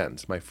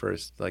Presents, my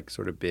first like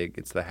sort of big,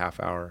 it's the half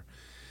hour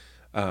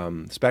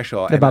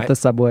special. About the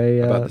subway.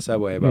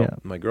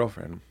 About my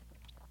girlfriend.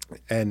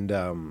 And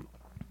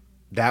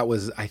that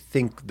was, I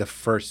think, the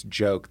first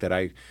joke that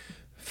I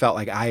felt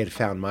like I had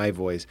found my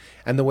voice.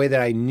 And the way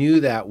that I knew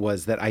that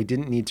was that I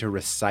didn't need to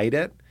recite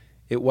it.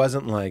 It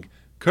wasn't like,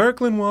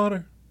 Kirkland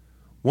water,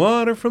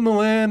 water from the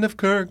land of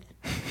Kirk.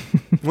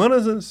 What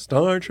is it?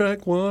 Star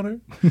Trek water?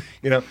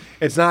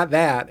 It's not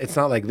that. It's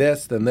not like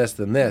this, then this,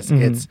 then this.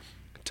 Mm-hmm. It's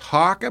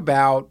talk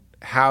about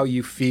how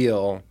you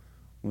feel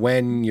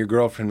when your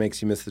girlfriend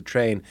makes you miss the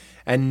train,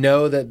 and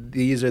know that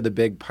these are the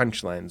big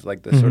punchlines,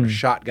 like the sort of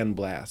shotgun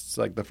blasts.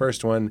 Like the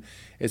first one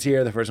is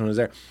here, the first one is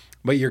there.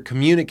 But you're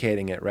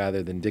communicating it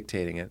rather than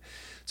dictating it.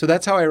 So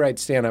that's how I write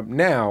stand-up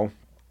now,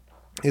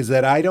 is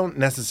that I don't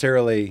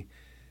necessarily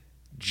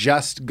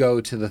just go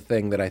to the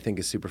thing that I think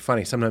is super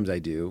funny. Sometimes I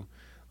do.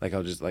 Like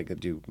I'll just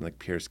do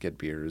Pierce Get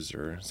Beers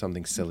or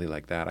something silly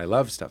like that. I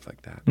love stuff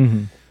like that.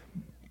 Mm-hmm.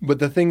 But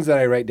the things that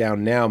I write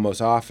down now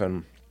most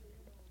often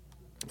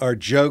are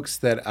jokes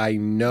that I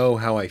know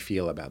how I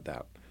feel about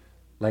that.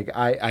 Like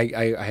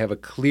I have a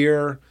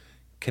clear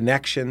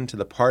connection to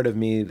the part of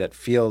me that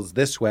feels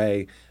this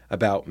way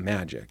about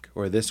magic,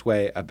 or this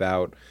way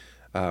about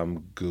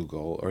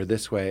Google, or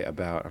this way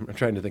about, I'm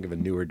trying to think of a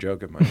newer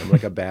joke of mine. I'm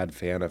like a bad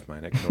fan of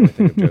mine. I can only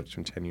think of jokes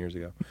from 10 years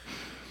ago.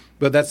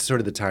 But that's sort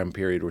of the time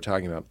period we're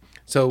talking about.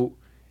 So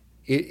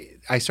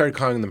I started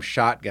calling them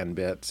shotgun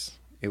bits.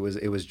 It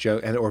was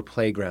joke or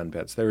playground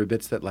bits. There were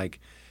bits that like,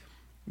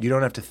 you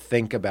don't have to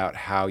think about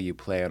how you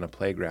play on a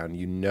playground.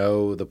 You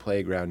know the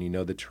playground, you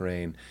know the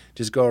terrain.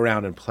 Just go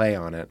around and play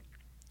on it.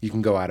 You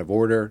can go out of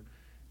order.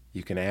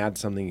 You can add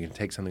something, you can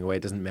take something away.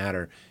 It doesn't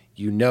matter.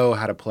 You know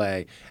how to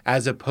play,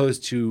 as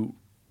opposed to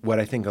what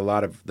I think a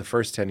lot of the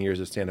first 10 years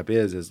of stand-up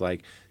is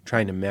like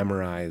trying to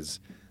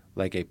memorize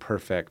like a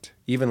perfect,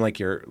 even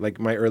like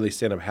my early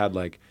stand-up had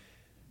like,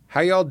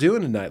 how y'all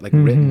doing tonight? Like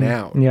written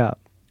out. Yeah.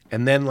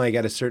 And then like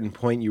at a certain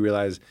point you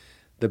realize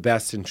the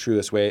best and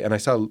truest way, and I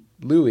saw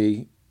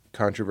Louis,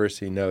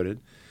 controversy noted,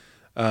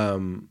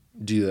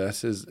 do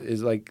this,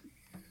 is like,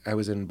 I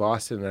was in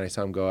Boston and I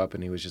saw him go up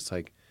and he was just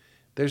like,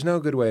 there's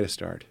no good way to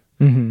start.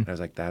 Mm-hmm. And I was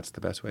like, that's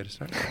the best way to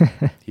start.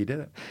 He did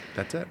it.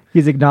 That's it.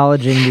 He's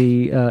acknowledging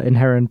the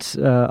inherent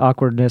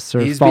awkwardness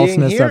or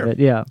falseness of it.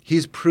 Yeah.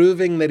 He's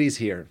proving that he's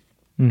here.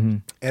 Mm-hmm.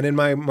 And in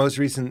my most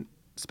recent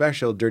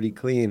special, Dirty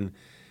Clean,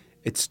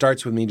 it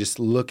starts with me just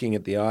looking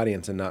at the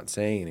audience and not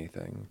saying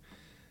anything.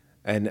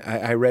 And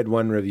I read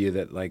one review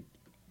that like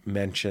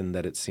mentioned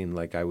that it seemed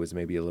like I was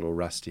maybe a little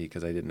rusty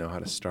because I didn't know how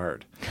to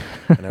start.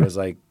 And I was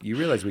like, you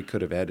realize we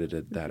could have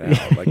edited that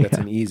out. Like that's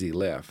an easy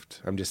lift.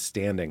 I'm just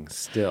standing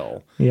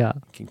still. Yeah.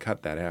 You can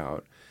cut that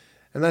out.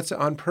 And that's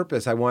on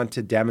purpose. I want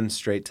to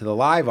demonstrate to the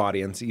live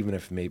audience, even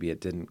if maybe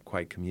it didn't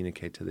quite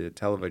communicate to the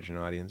television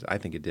audience. I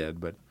think it did,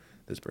 but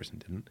this person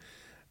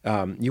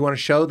didn't. You want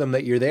to show them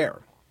that you're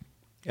there.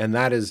 And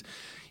that is,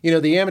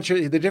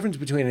 the difference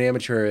between an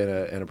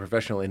amateur and a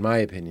professional, in my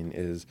opinion,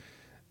 is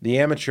the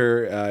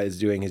amateur is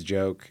doing his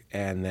joke,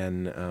 and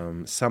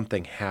then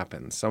something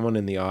happens. Someone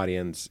in the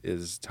audience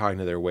is talking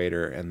to their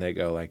waiter, and they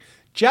go like,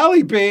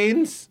 jelly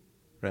beans,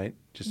 right?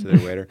 Just to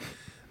their waiter.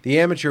 The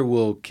amateur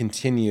will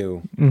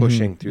continue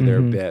pushing through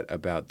their bit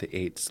about the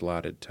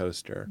 8-slotted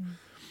toaster.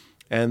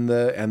 And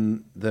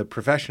the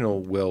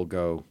professional will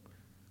go,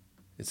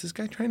 is this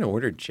guy trying to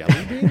order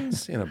jelly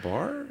beans in a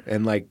bar?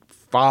 And like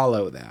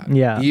follow that.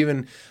 Yeah.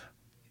 Even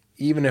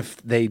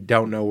if they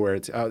don't know where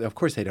it's, of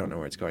course they don't know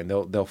where it's going.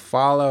 They'll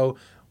follow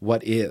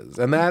what is.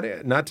 And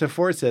that, not to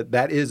force it,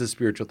 that is a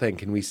spiritual thing.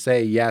 Can we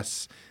say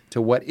yes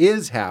to what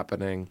is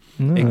happening,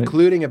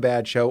 including a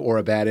bad show or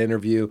a bad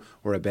interview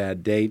or a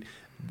bad date?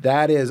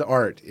 That is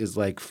art, is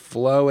like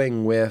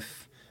flowing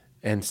with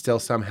and still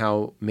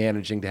somehow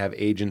managing to have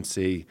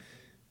agency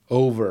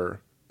over.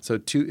 So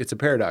it's a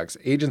paradox: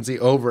 agency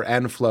over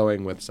and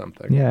flowing with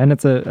something. Yeah, and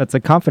it's a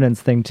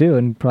confidence thing too,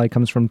 and probably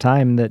comes from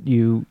time that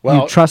you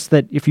trust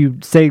that if you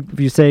say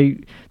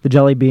the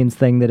jelly beans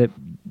thing, that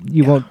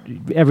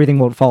everything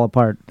won't fall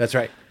apart. That's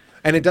right,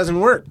 and it doesn't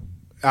work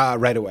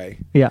right away.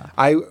 Yeah,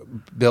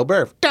 Bill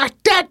Burr.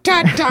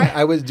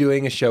 I was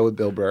doing a show with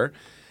Bill Burr.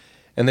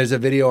 And there's a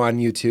video on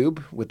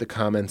YouTube with the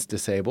comments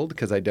disabled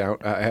because I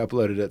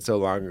uploaded it so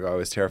long ago I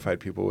was terrified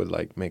people would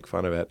like make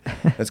fun of it.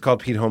 It's called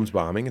Pete Holmes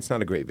Bombing. It's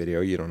not a great video.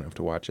 You don't have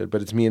to watch it.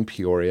 But it's me in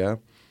Peoria,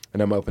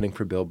 and I'm opening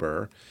for Bill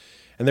Burr.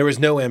 And there was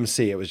no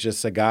MC. It was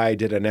just a guy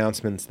did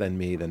announcements, then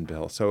me, then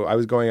Bill. So I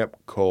was going up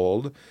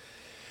cold,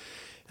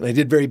 and I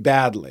did very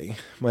badly.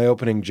 My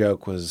opening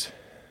joke was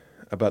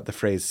about the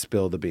phrase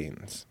 "spill the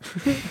beans."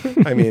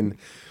 I mean,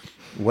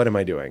 what am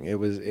I doing?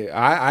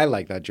 I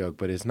like that joke,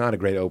 but it's not a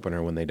great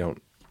opener when they don't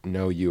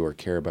know you or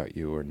care about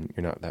you, or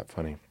you're not that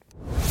funny.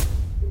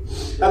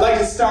 I'd like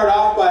to start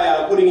off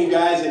by putting you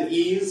guys at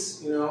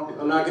ease.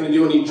 I'm not going to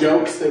do any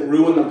jokes that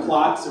ruin the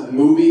plots of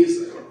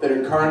movies that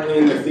are currently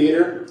in the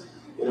theater.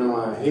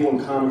 I hate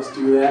when comics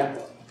do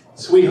that.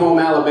 Sweet Home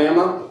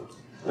Alabama,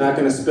 I'm not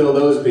going to spill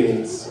those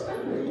beans.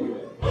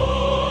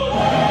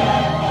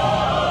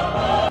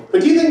 But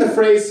do you think the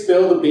phrase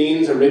 "spill the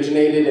beans"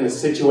 originated in a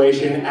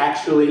situation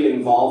actually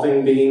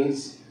involving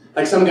beans?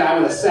 Like some guy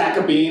with a sack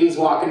of beans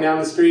walking down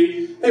the street.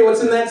 Hey,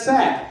 what's in that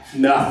sack?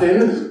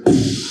 Nothing.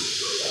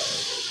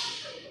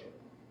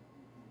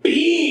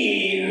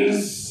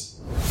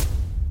 Beans!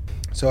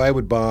 So I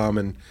would bomb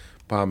and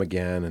bomb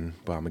again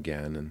and bomb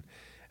again.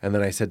 And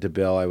then I said to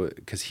Bill,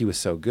 because he was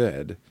so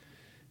good,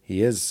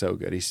 he is so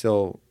good. He's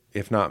still,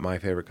 if not my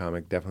favorite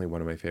comic, definitely one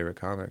of my favorite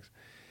comics.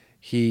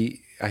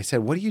 I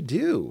said, what do you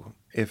do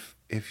if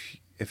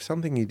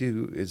something you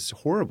do is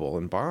horrible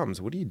and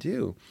bombs? What do you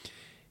do?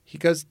 He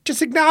goes,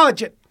 just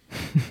acknowledge it.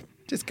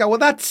 Just go, well,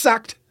 that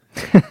sucked.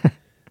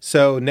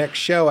 So next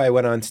show, I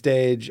went on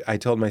stage. I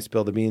told my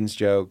spill the beans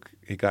joke.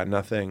 It got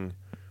nothing.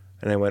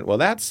 And I went, well,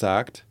 that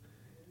sucked.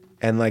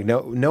 And like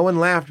no one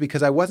laughed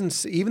because I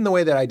wasn't, even the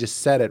way that I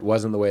just said it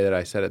wasn't the way that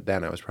I said it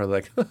then. I was probably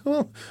like,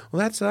 well,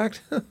 that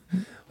sucked.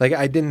 Like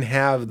I didn't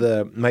have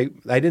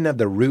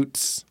the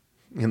roots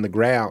in the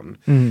ground.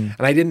 And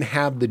I didn't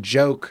have the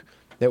joke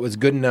that was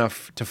good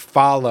enough to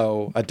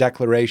follow a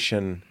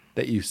declaration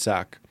that you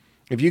suck.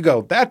 If you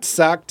go, that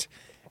sucked,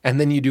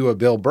 and then you do a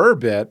Bill Burr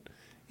bit,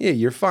 yeah,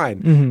 you're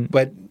fine.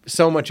 But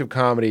so much of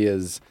comedy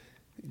is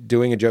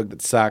doing a joke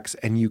that sucks,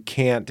 and you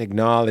can't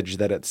acknowledge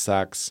that it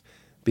sucks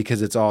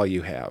because it's all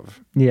you have.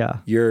 Yeah.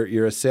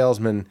 You're a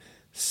salesman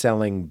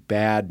selling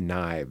bad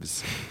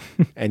knives,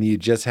 and you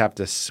just have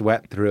to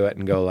sweat through it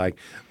and go like,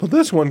 well,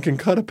 this one can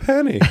cut a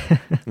penny.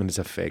 And it's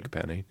a fake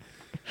penny.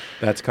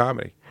 That's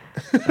comedy.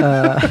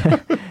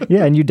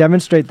 Yeah, and you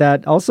demonstrate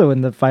that also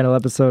in the final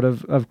episode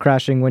of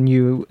Crashing when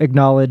you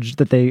acknowledge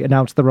that they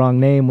announced the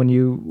wrong name when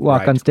you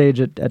walk on stage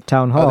at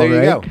Town Hall. Oh, there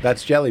you right? go.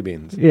 That's Jelly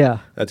Beans. Yeah.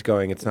 That's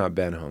going, it's not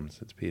Ben Holmes,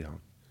 it's Pete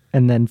Holmes.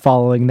 And then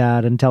following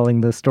that and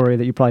telling the story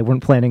that you probably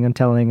weren't planning on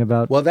telling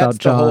about Well, that's about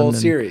John the whole and,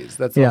 series.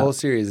 That's the whole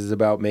series is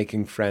about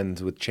making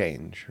friends with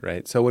change,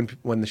 right? So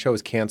when the show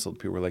was canceled,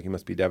 people were like, you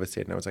must be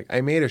devastated. And I was like,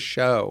 I made a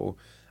show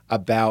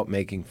about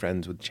making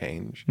friends with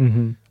change.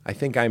 I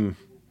think I'm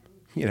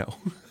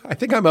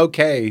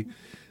okay,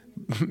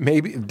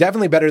 maybe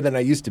definitely better than I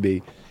used to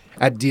be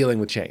at dealing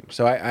with change.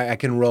 So I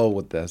can roll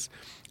with this.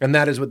 And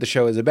that is what the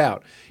show is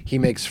about. He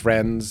makes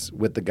friends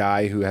with the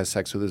guy who has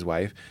sex with his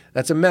wife.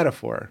 That's a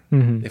metaphor.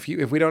 If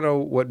we don't know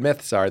what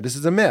myths are, this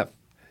is a myth.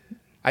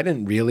 I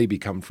didn't really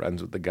become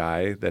friends with the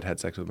guy that had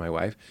sex with my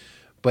wife,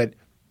 but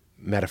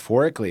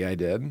metaphorically I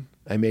did.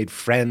 I made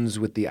friends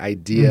with the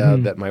idea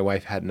that my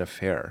wife had an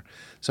affair.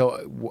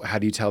 So how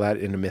do you tell that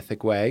in a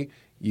mythic way?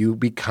 You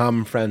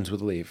become friends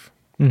with Leaf.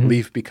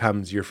 Leaf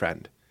becomes your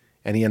friend,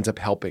 and he ends up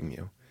helping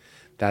you.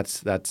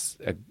 That's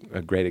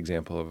a great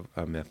example of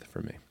a myth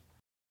for me.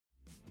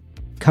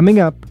 Coming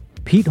up,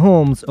 Pete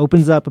Holmes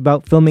opens up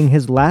about filming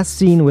his last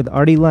scene with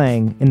Artie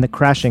Lang in the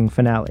Crashing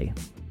finale.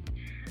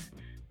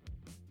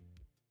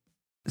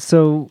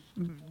 So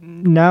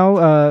now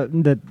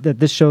that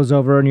this show's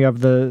over and you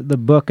have the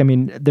book, I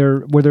mean,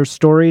 were there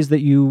stories that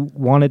you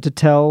wanted to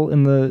tell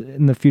in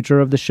the future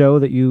of the show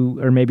that you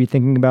are maybe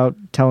thinking about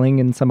telling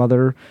in some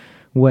other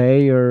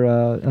way or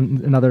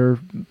in other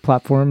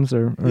platforms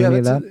or any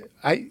of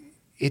that?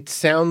 It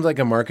sounds like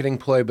a marketing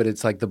ploy, but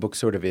it's like the book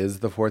sort of is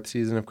the fourth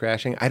season of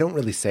Crashing. I don't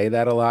really say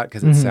that a lot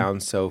because it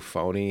sounds so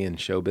phony and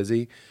show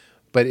busy.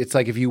 But it's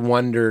like if you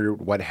wonder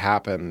what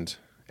happened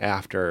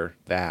after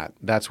that,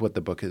 that's what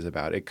the book is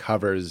about. It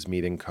covers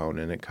meeting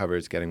Conan. It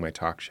covers getting my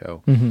talk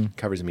show. It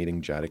covers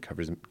meeting Judd. It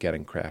covers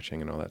getting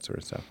Crashing and all that sort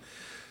of stuff.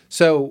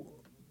 So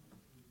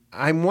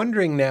I'm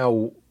wondering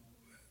now,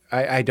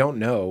 I don't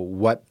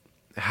know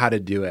how to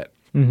do it.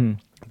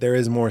 There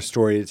is more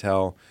story to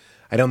tell.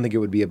 I don't think it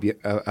would be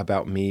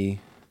about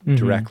me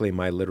directly,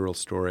 my literal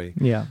story.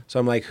 Yeah. So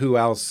I'm like, who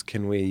else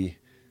can we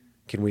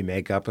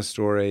make up a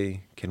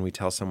story? Can we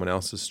tell someone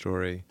else's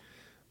story?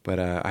 But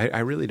I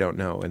really don't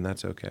know, and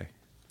that's okay.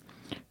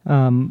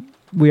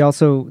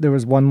 There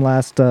was one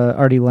last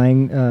Artie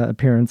Lang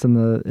appearance in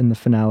the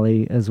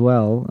finale as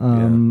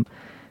well.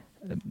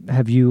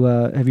 Have you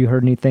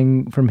heard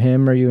anything from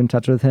him? Are you in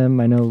touch with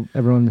him? I know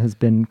everyone has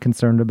been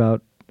concerned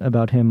about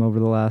him over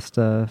the last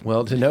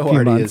well, to know few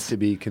Artie months. is to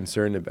be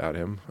concerned about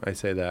him. I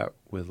say that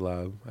with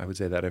love. I would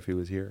say that if he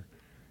was here.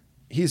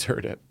 He's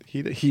heard it.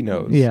 He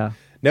knows. Yeah.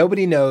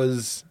 Nobody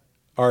knows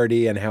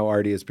Artie and how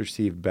Artie is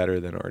perceived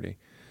better than Artie.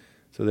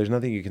 So there's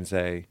nothing you can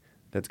say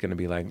that's going to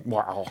be like,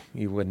 wow.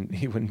 He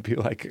wouldn't be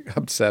like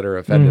upset or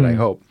offended, I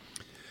hope.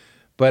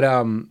 But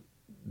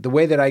the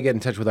way that I get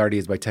in touch with Artie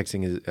is by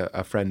texting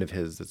a friend of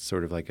his that's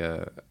sort of like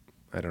an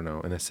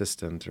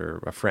assistant or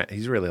a friend.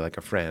 He's really like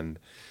a friend.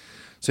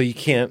 So you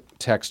can't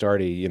text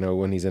Artie,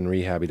 when he's in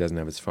rehab, he doesn't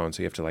have his phone,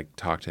 so you have to like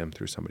talk to him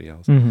through somebody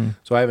else.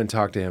 So I haven't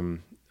talked to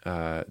him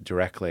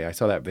directly. I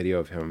saw that video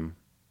of him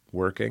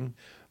working.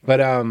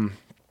 But I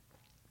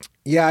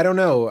don't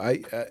know.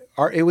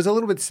 It was a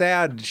little bit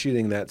sad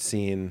shooting that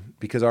scene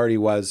because Artie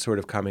was sort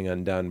of coming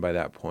undone by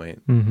that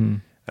point.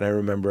 And I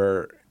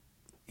remember,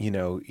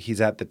 he's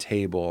at the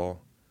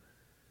table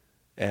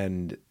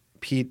and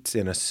Pete's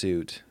in a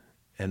suit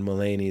and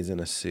Mulaney's in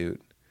a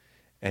suit.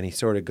 And he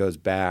sort of goes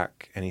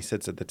back and he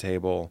sits at the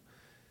table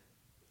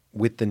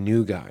with the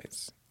new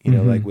guys,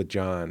 like with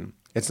John.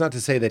 It's not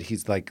to say that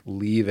he's like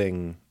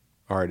leaving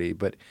Artie,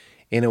 but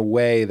in a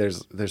way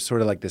there's sort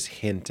of like this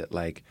hint at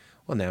like,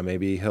 well, now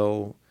maybe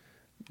he'll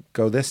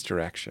go this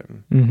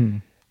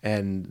direction.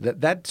 And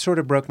that sort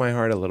of broke my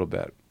heart a little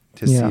bit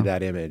to see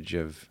that image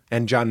of,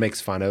 and John makes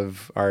fun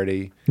of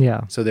Artie.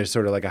 Yeah. So there's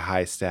sort of like a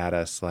high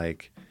status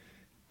like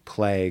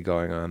play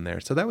going on there.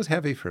 So that was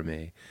heavy for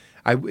me.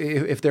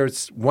 If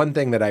there's one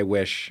thing that I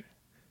wish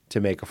to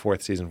make a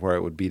fourth season for,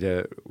 it would be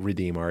to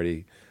redeem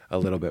Artie a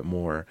little bit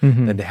more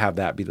than to have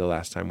that be the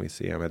last time we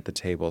see him at the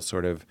table,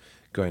 sort of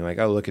going like,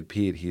 oh, look at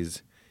Pete.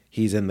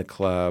 He's in the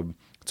club.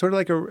 It's sort of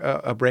like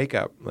a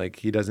breakup. Like,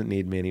 he doesn't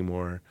need me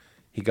anymore.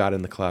 He got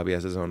in the club. He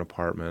has his own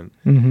apartment.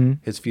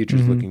 His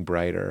future's looking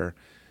brighter.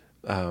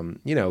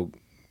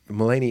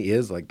 Mulaney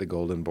is like the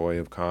golden boy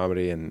of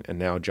comedy, and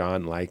now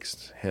John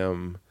likes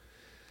him.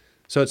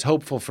 So it's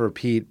hopeful for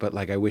Pete, but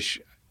like I wish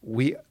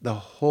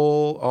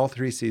all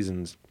 3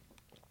 seasons,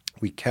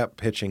 we kept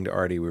pitching to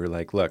Artie. We were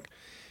like, look,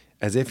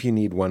 as if you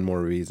need one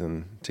more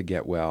reason to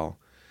get well.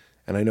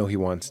 And I know he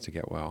wants to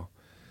get well.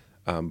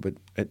 But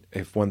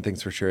if one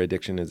thing's for sure,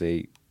 addiction is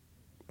a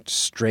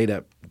straight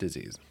up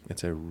disease.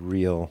 It's a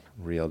real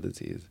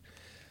disease.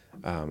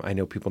 I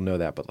know people know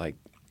that, but like,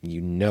 you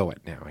know it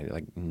now. I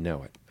like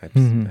know it.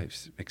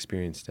 I've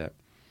experienced it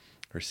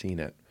or seen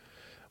it,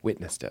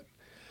 witnessed it.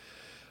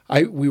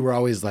 We were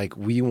always like,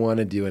 we want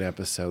to do an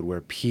episode where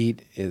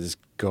Pete is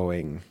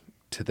going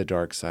to the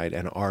dark side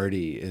and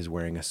Artie is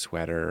wearing a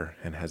sweater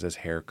and has his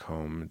hair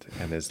combed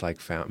and is like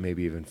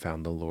maybe even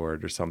found the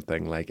Lord or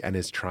something, like, and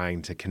is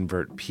trying to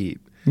convert Pete.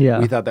 Yeah.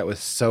 We thought that was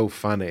so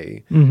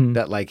funny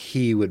that like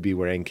he would be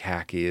wearing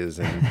khakis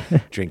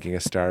and drinking a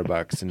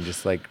Starbucks and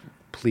just like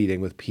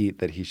pleading with Pete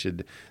that he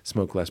should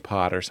smoke less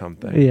pot or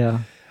something. Yeah.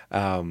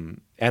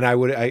 And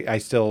I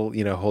still,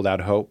 hold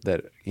out hope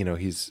that,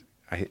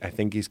 I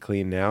think he's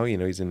clean now.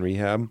 He's in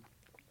rehab,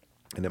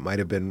 and it might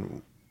have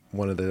been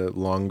one of the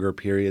longer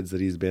periods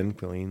that he's been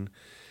clean.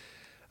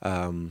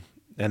 And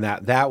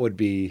that would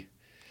be,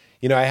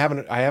 I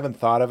haven't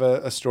thought of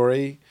a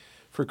story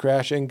for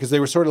Crashing, because they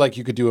were sort of like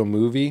you could do a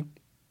movie,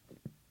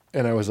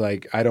 and I was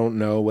like, I don't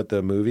know what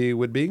the movie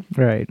would be.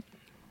 Right.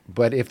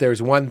 But if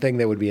there's one thing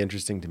that would be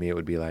interesting to me, it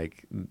would be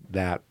like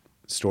that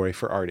story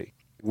for Artie.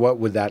 What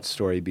would that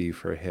story be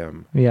for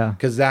him? Yeah.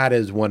 Because that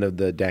is one of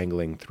the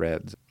dangling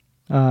threads.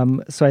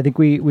 So I think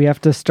we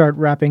have to start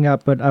wrapping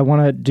up, but I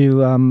want to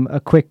do a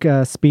quick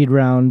speed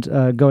round,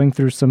 going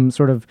through some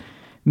sort of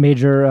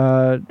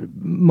major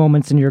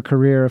moments in your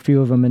career, a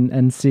few of them,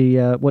 and see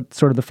what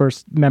sort of the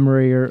first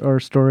memory or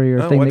story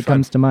or thing that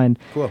comes to mind.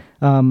 Cool.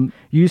 You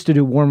used to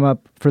do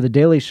warm-up for The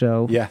Daily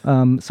Show. Yeah.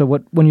 So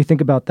when you think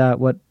about that,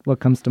 what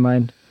comes to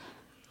mind?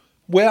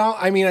 Well,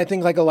 I mean, I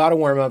think like a lot of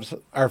warm-ups,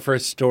 our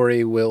first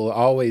story will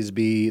always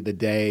be the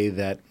day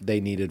that they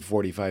needed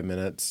 45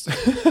 minutes.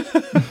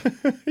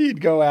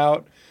 You'd go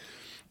out,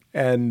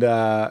 and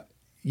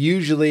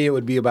usually it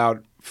would be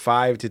about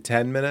 5 to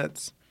 10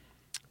 minutes.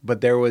 But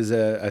there was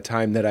a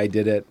time that I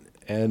did it,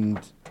 and,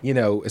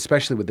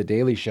 especially with The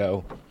Daily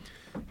Show,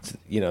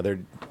 they're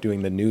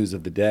doing the news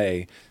of the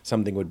day.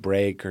 Something would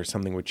break or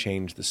something would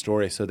change the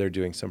story, so they're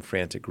doing some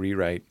frantic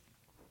rewrite.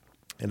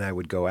 And I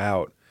would go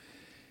out.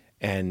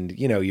 And,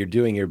 you're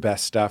doing your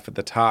best stuff at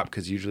the top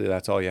because usually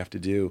that's all you have to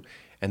do.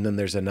 And then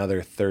there's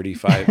another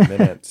 35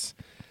 minutes.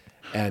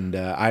 And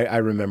I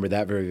remember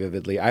that very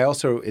vividly. I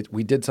also,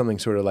 we did something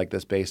sort of like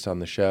this based on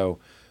the show,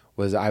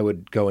 was I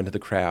would go into the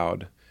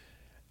crowd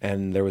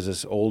and there was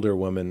this older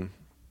woman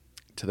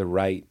to the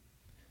right,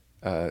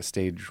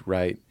 stage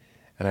right.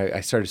 And I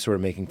started sort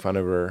of making fun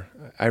of her.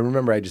 I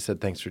remember I just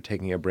said, thanks for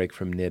taking a break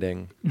from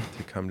knitting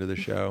to come to the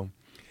show.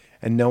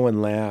 And no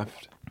one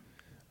laughed.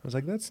 I was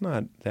like, that's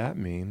not that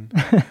mean.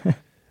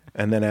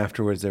 And then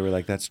afterwards, they were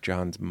like, that's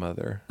John's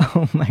mother.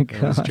 Oh, my God.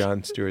 It was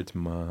Jon Stewart's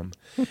mom.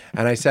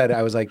 And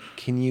I was like,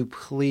 can you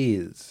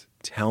please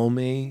tell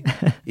me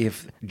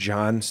if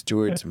Jon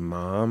Stewart's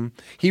mom,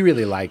 he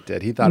really liked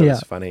it. He thought it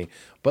was funny.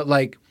 But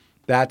like,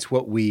 that's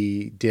what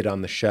we did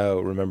on the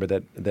show. Remember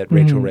that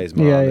Rachel Ray's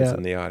mom is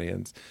in the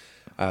audience.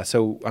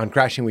 So on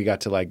Crashing, we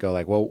got to like go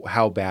like, well,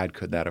 how bad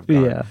could that have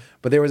gone? Yeah.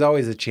 But there was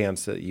always a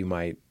chance that you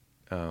might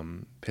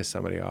piss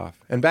somebody off.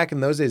 And back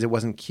in those days, it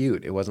wasn't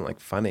cute. It wasn't like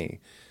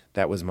funny.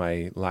 That was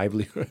my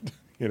livelihood,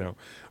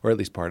 or at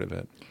least part of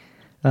it.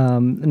 The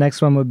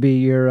next one would be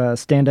your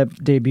stand-up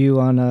debut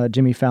on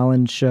Jimmy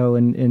Fallon's show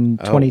in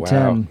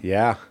 2010. Wow.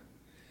 Yeah.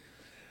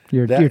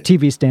 Your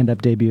TV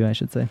stand-up debut, I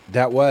should say.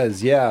 That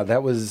was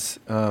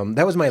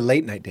my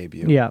late night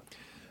debut. Yeah.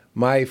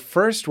 My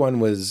first one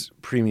was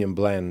Premium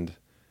Blend,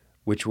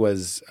 which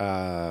was,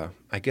 I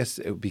guess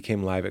it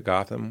became Live at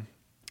Gotham.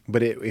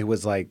 But it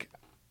was like,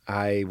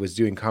 I was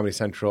doing Comedy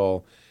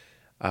Central,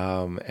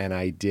 and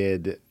I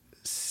did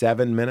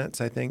 7 minutes,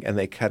 I think, and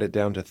they cut it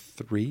down to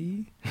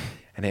 3,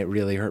 and it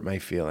really hurt my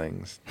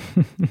feelings.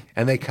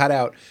 And they cut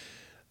out.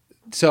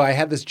 So I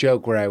had this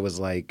joke where I was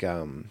like,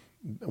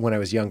 when I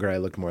was younger, I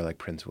looked more like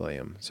Prince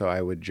William. So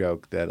I would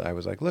joke that I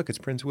was like, look, it's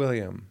Prince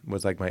William,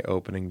 was like my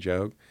opening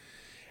joke.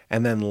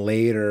 And then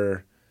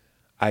later,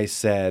 I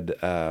said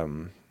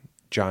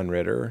John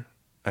Ritter.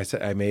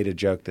 I made a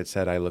joke that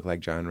said I look like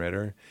John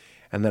Ritter,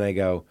 and then I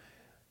go,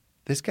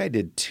 this guy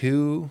did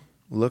 2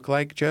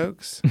 look-like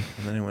jokes.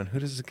 And then I went, who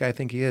does this guy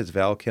think he is?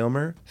 Val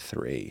Kilmer?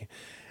 3.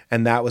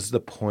 And that was the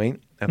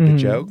point of the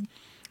joke.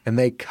 and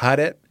they cut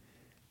it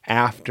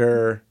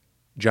after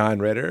John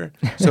Ritter.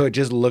 So it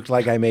just looked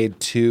like I made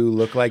 2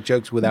 look-like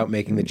jokes without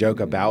making the joke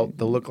about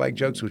the look-like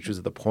jokes, which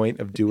was the point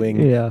of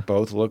doing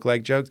both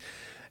look-like jokes.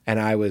 And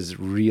I was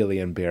really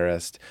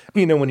embarrassed.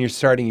 You know, when you're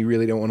starting, you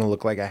really don't want to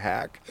look like a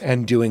hack.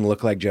 And doing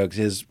look-like jokes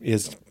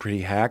is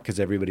pretty hack because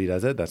everybody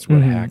does it. That's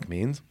what hack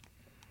means,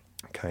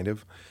 kind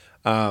of.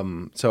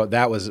 So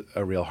that was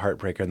a real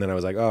heartbreaker. And then I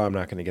was like, oh, I'm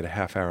not going to get a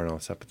half hour and all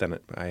this stuff. But then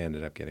I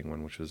ended up getting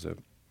one, which was a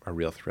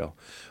real thrill.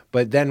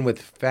 But then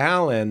with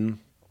Fallon,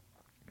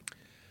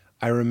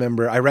 I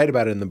remember, I write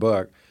about it in the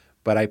book,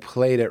 but I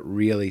played it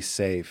really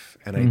safe,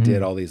 and I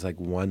did all these like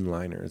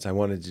one-liners. I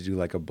wanted to do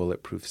like a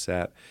bulletproof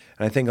set.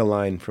 And I think a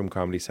line from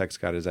Comedy Sex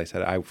God is I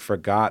said, I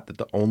forgot that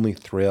the only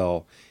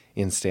thrill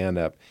in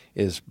stand-up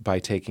is by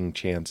taking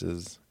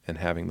chances and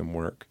having them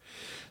work.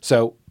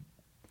 So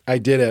I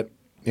did it.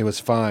 It was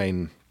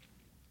fine.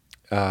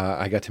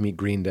 I got to meet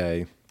Green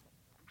Day,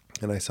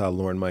 and I saw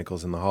Lorne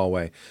Michaels in the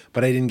hallway,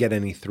 but I didn't get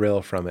any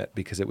thrill from it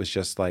because it was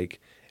just like,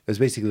 it was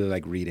basically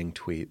like reading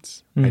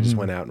tweets. I just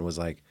went out and was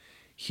like,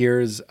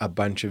 here's a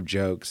bunch of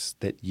jokes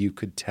that you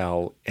could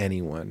tell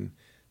anyone,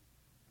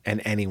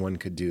 and anyone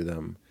could do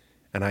them.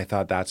 And I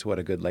thought that's what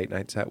a good late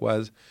night set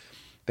was.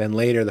 Then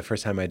later, the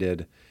first time I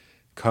did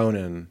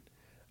Conan,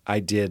 I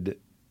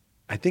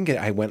think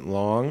I went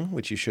long,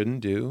 which you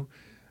shouldn't do,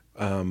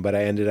 but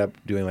I ended up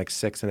doing like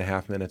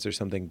 6.5 minutes or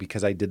something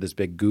because I did this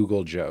big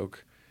Google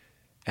joke.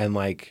 And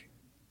like,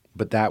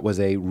 but that was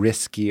a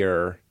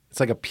riskier, it's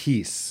like a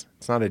piece.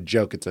 It's not a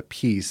joke, it's a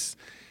piece.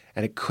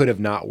 And it could have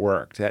not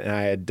worked. And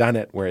I had done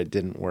it where it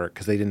didn't work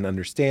because they didn't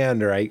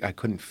understand or I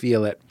couldn't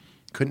feel it,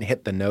 couldn't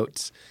hit the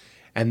notes.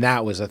 And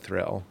that was a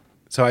thrill.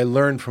 So I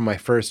learned from my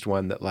first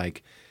one that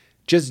like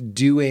just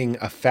doing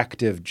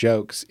effective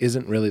jokes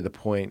isn't really the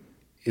point,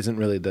 isn't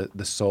really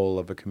the soul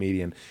of a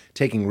comedian.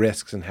 Taking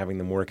risks and having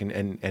them work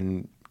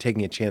and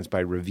taking a chance by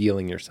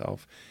revealing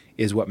yourself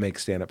is what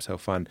makes stand-up so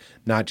fun.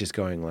 Not just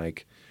going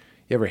like,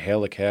 you ever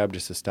hail a cab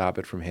just to stop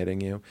it from hitting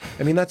you?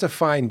 I mean, that's a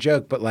fine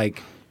joke, but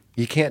like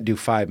you can't do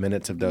 5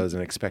 minutes of those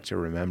and expect to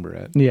remember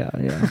it. Yeah.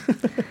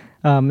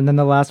 And then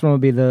the last one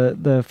would be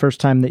the first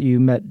time that you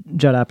met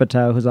Judd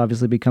Apatow, who's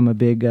obviously become a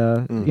big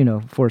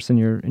force in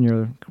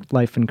your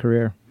life and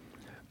career.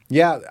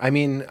 Yeah, I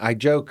mean, I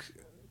joke.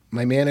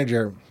 My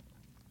manager,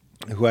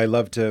 who I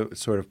love to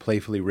sort of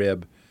playfully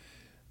rib,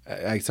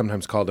 I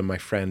sometimes called him my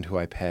friend who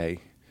I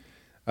pay,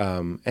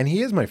 and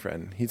he is my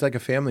friend. He's like a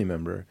family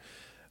member.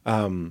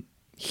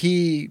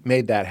 He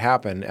made that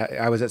happen.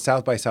 I was at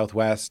South by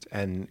Southwest,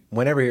 and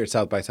whenever you're at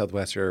South by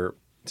Southwest or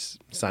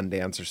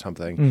Sundance or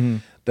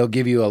something, they'll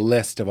give you a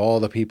list of all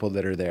the people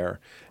that are there.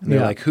 And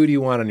they're like, who do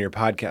you want on your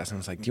podcast? And I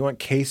was like, do you want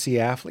Casey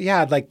Affleck?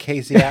 Yeah, I'd like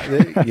Casey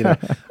Affleck. You know,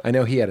 I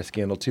know he had a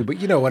scandal too,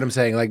 but you know what I'm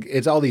saying? Like,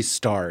 it's all these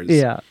stars.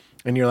 Yeah.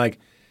 And you're like,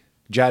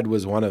 Judd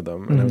was one of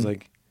them. And I was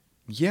like,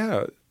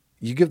 yeah,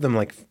 you give them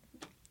like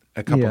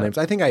a couple names.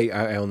 I think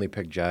I only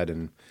picked Judd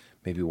and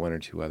maybe one or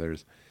two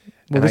others.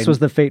 Well, this was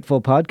the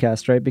Fateful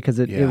podcast, right? Because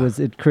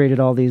it created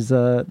all these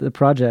the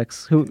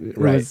projects. Who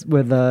was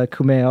with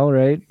Kumail,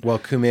 right? Well,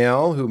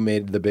 Kumail, who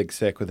made The Big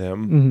Sick with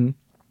him,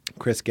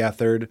 Chris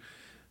Gethard,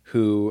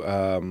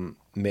 who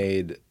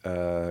made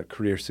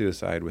Career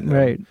Suicide with him,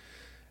 right?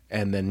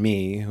 And then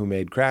me, who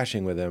made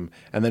Crashing with him,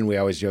 and then we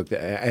always joke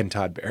that, and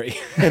Todd Barry,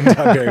 and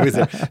Todd Barry was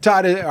there.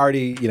 Todd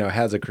already,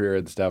 has a career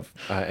and stuff,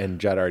 and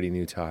Judd already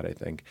knew Todd, I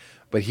think,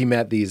 but he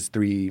met these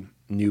three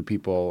new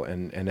people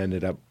and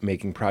ended up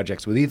making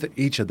projects with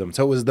each of them.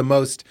 So it was the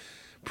most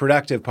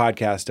productive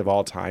podcast of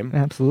all time.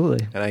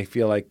 Absolutely. And I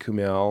feel like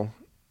Kumail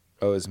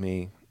owes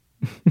me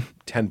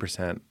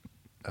 10%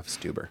 of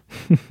Stuber.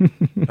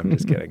 I'm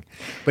just kidding.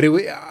 But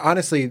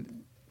honestly,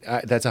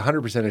 that's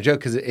 100% a joke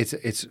because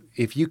it's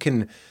if you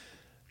can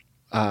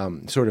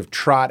sort of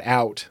trot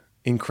out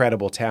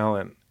incredible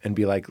talent and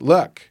be like,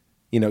 look,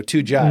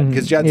 to Judd,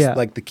 because Judd's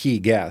like the key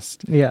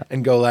guest. Yeah.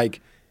 And go like,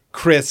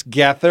 Chris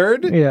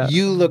Gethard,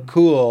 you look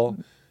cool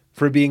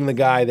for being the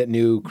guy that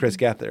knew Chris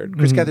Gethard.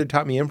 Chris Gethard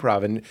taught me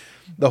improv, and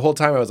the whole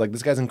time I was like,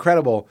 this guy's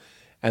incredible.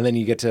 And then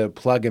you get to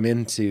plug him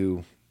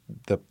into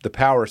the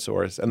power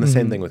source, and the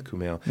same thing with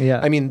Kumail. Yeah.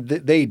 I mean,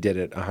 they did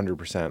it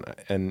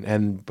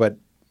 100%. But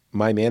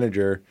my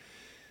manager,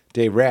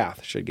 Dave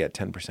Rath, should get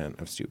 10%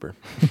 of Stuber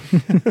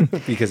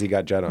because he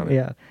got Judd on it.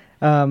 Yeah.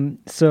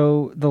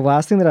 So the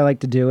last thing that I like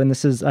to do, and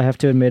this is, I have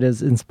to admit,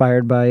 is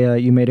inspired by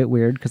You Made It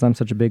Weird, because I'm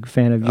such a big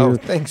fan of you. Oh,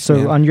 thanks, So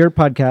man. on your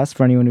podcast,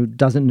 for anyone who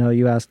doesn't know,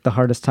 you asked the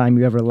hardest time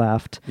you ever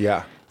laughed.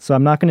 Yeah. So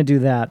I'm not going to do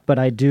that, but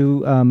I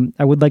do.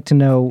 I would like to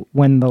know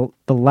when the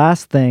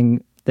last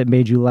thing that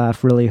made you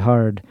laugh really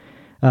hard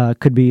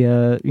could be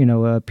a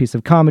piece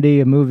of comedy,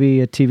 a movie,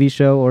 a TV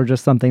show, or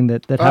just something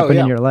that happened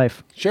in your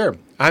life. Sure.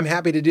 I'm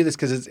happy to do this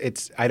because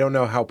it's I don't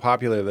know how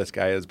popular this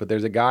guy is, but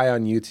there's a guy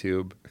on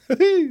YouTube.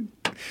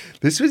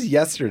 This was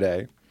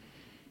yesterday.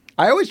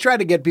 I always try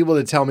to get people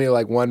to tell me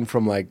like one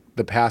from like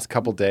the past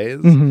couple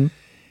days. And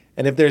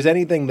if there's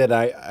anything that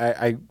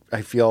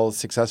I feel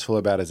successful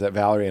about is that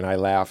Valerie and I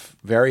laugh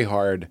very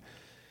hard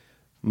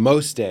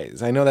most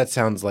days. I know that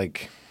sounds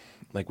like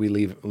Like we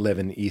live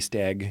in East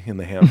Egg in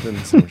the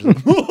Hamptons. And we're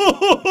just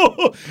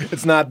like,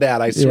 it's not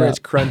that. I swear it's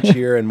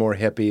crunchier and more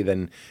hippie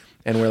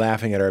and we're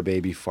laughing at our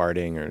baby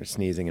farting or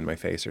sneezing in my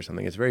face or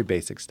something. It's very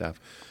basic stuff.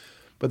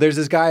 But there's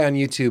this guy on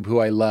YouTube who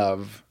I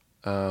love,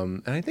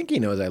 and I think he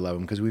knows I love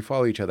him because we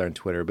follow each other on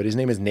Twitter, but his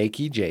name is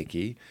Nakey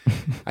Jakey.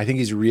 I think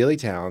he's really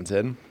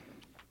talented,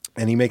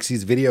 and he makes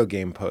these video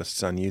game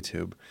posts on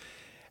YouTube.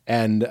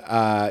 And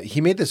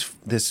he made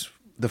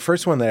the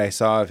first one that I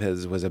saw of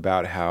his was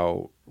about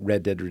how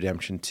Red Dead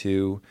Redemption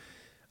 2,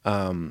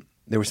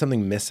 there was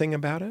something missing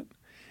about it.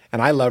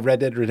 And I love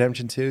Red Dead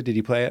Redemption 2. Did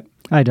you play it?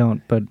 I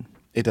don't, but...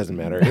 It doesn't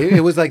matter.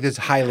 It was like this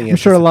highly... I'm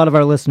sure a lot of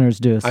our listeners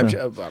do. So. I'm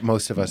sure,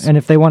 most of us. And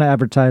if they want to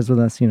advertise with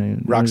us,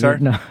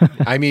 Rockstar? No.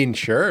 I mean,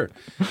 sure.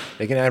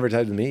 They can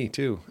advertise with me,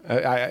 too.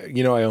 I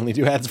only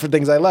do ads for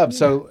things I love,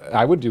 so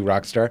I would do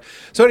Rockstar.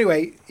 So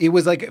anyway, it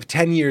was like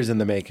 10 years in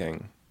the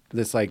making,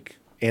 this like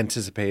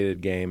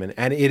anticipated game,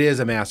 and it is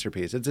a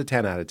masterpiece. It's a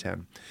 10 out of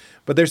 10.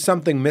 But there's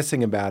something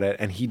missing about it,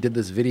 and he did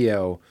this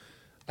video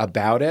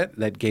about it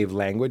that gave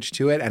language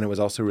to it, and it was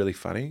also really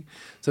funny.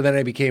 So then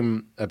I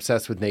became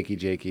obsessed with Nakey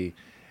Jakey,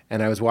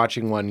 and I was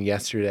watching one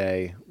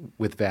yesterday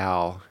with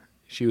Val.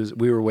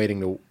 We were waiting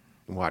to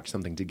watch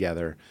something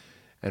together,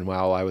 and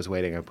while I was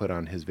waiting, I put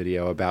on his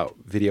video about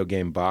video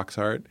game box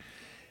art,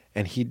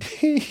 and he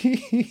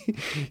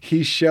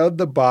showed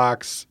the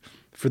box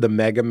for the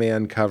Mega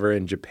Man cover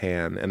in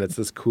Japan, and it's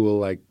this cool,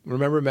 like,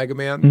 remember Mega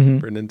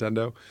Man for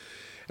Nintendo?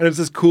 And it's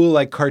this cool,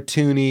 like,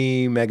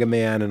 cartoony Mega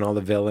Man and all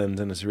the villains,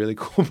 and it's a really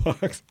cool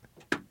box.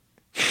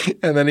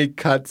 And then he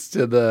cuts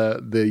to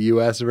the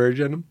U.S.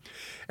 version.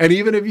 And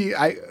even if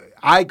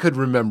I could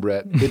remember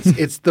it.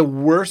 It's the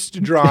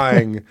worst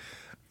drawing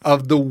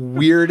of the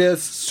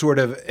weirdest sort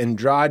of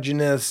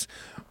androgynous,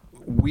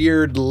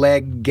 weird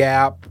leg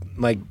gap,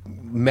 like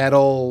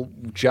metal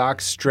jock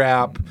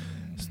strap,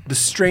 the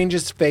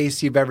strangest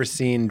face you've ever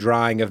seen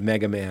drawing of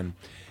Mega Man.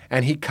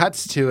 And he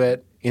cuts to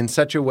it in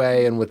such a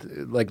way and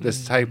with like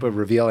this type of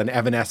reveal, and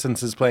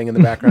Evanescence is playing in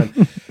the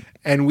background.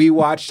 And we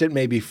watched it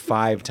maybe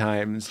 5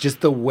 times, just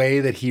the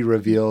way that he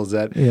reveals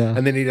it. Yeah.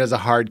 And then he does a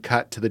hard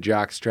cut to the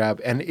jockstrap,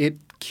 and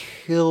it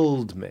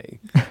killed me.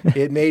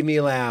 It made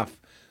me laugh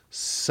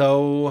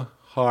so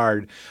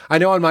hard. I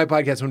know on my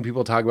podcast when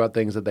people talk about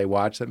things that they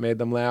watch that made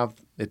them laugh,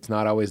 it's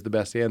not always the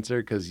best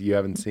answer because you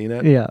haven't seen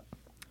it. Yeah.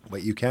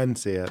 But you can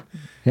see it.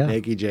 Yeah.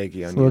 Nakey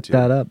Jakey on Let's YouTube.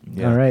 look that up.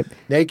 Yeah. All right.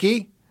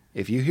 Nakey,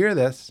 if you hear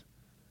this,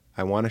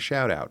 I want a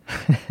shout out.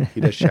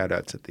 He does shout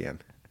outs at the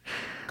end.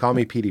 Call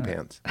me Petey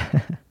Pants.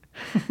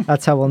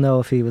 That's how we'll know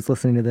if he was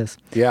listening to this.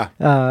 Yeah.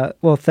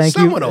 Well, thank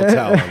you. Someone will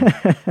tell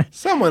him.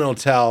 Someone will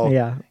tell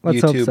Yeah,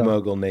 let's hope YouTube so.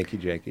 mogul Nakey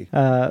Jakey.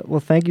 Well,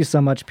 thank you so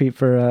much, Pete,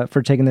 for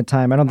taking the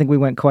time. I don't think we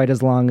went quite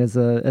as long as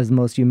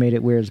most You Made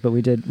It Weirds, but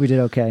we did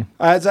okay.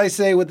 As I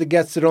say with the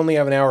guests that only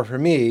have an hour for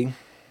me,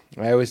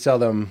 I always tell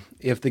them,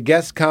 if the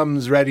guest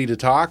comes ready to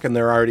talk and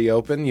they're already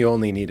open, you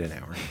only need an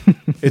hour.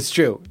 It's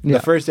true. Yeah.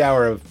 The first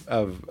hour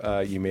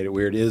of You Made It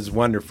Weird is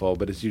wonderful,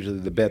 but it's usually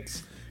the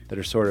bits that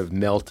are sort of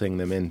melting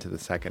them into the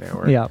second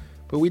hour. Yeah.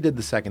 But we did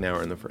the second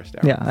hour in the first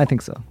hour. Yeah, I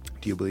think so.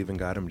 Do you believe in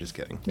God? I'm just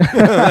kidding.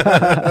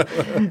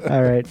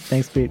 All right.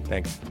 Thanks, Pete.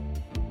 Thanks.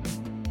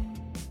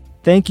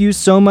 Thank you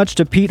so much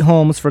to Pete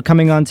Holmes for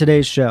coming on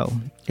today's show.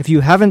 If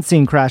you haven't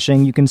seen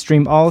Crashing, you can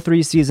stream all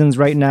 3 seasons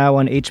right now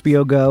on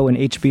HBO Go and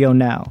HBO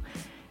Now.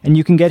 And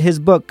you can get his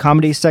book,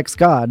 Comedy Sex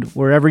God,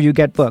 wherever you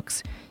get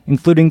books,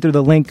 including through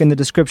the link in the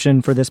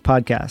description for this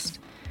podcast.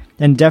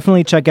 And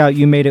definitely check out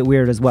You Made It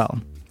Weird as well.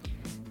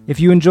 If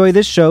you enjoy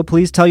this show,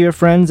 please tell your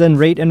friends and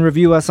rate and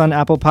review us on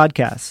Apple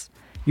Podcasts.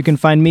 You can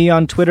find me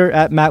on Twitter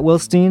at Matt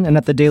Wilstein and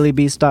at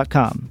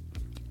thedailybeast.com.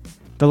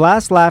 The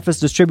Last Laugh is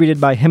distributed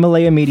by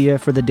Himalaya Media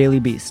for The Daily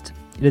Beast.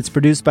 It is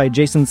produced by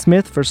Jason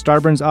Smith for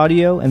Starburns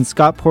Audio and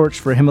Scott Porch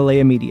for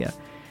Himalaya Media.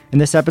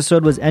 And this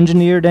episode was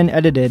engineered and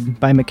edited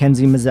by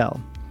Mackenzie Mazzell.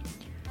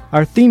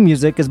 Our theme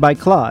music is by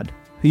Claude,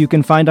 who you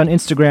can find on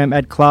Instagram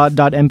at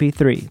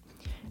claude.mp3.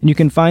 And you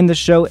can find the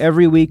show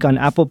every week on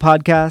Apple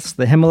Podcasts,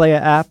 the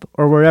Himalaya app,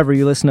 or wherever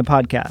you listen to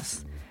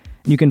podcasts.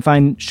 And you can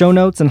find show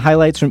notes and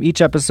highlights from each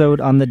episode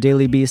on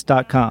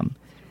thedailybeast.com.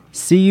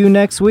 See you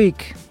next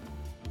week.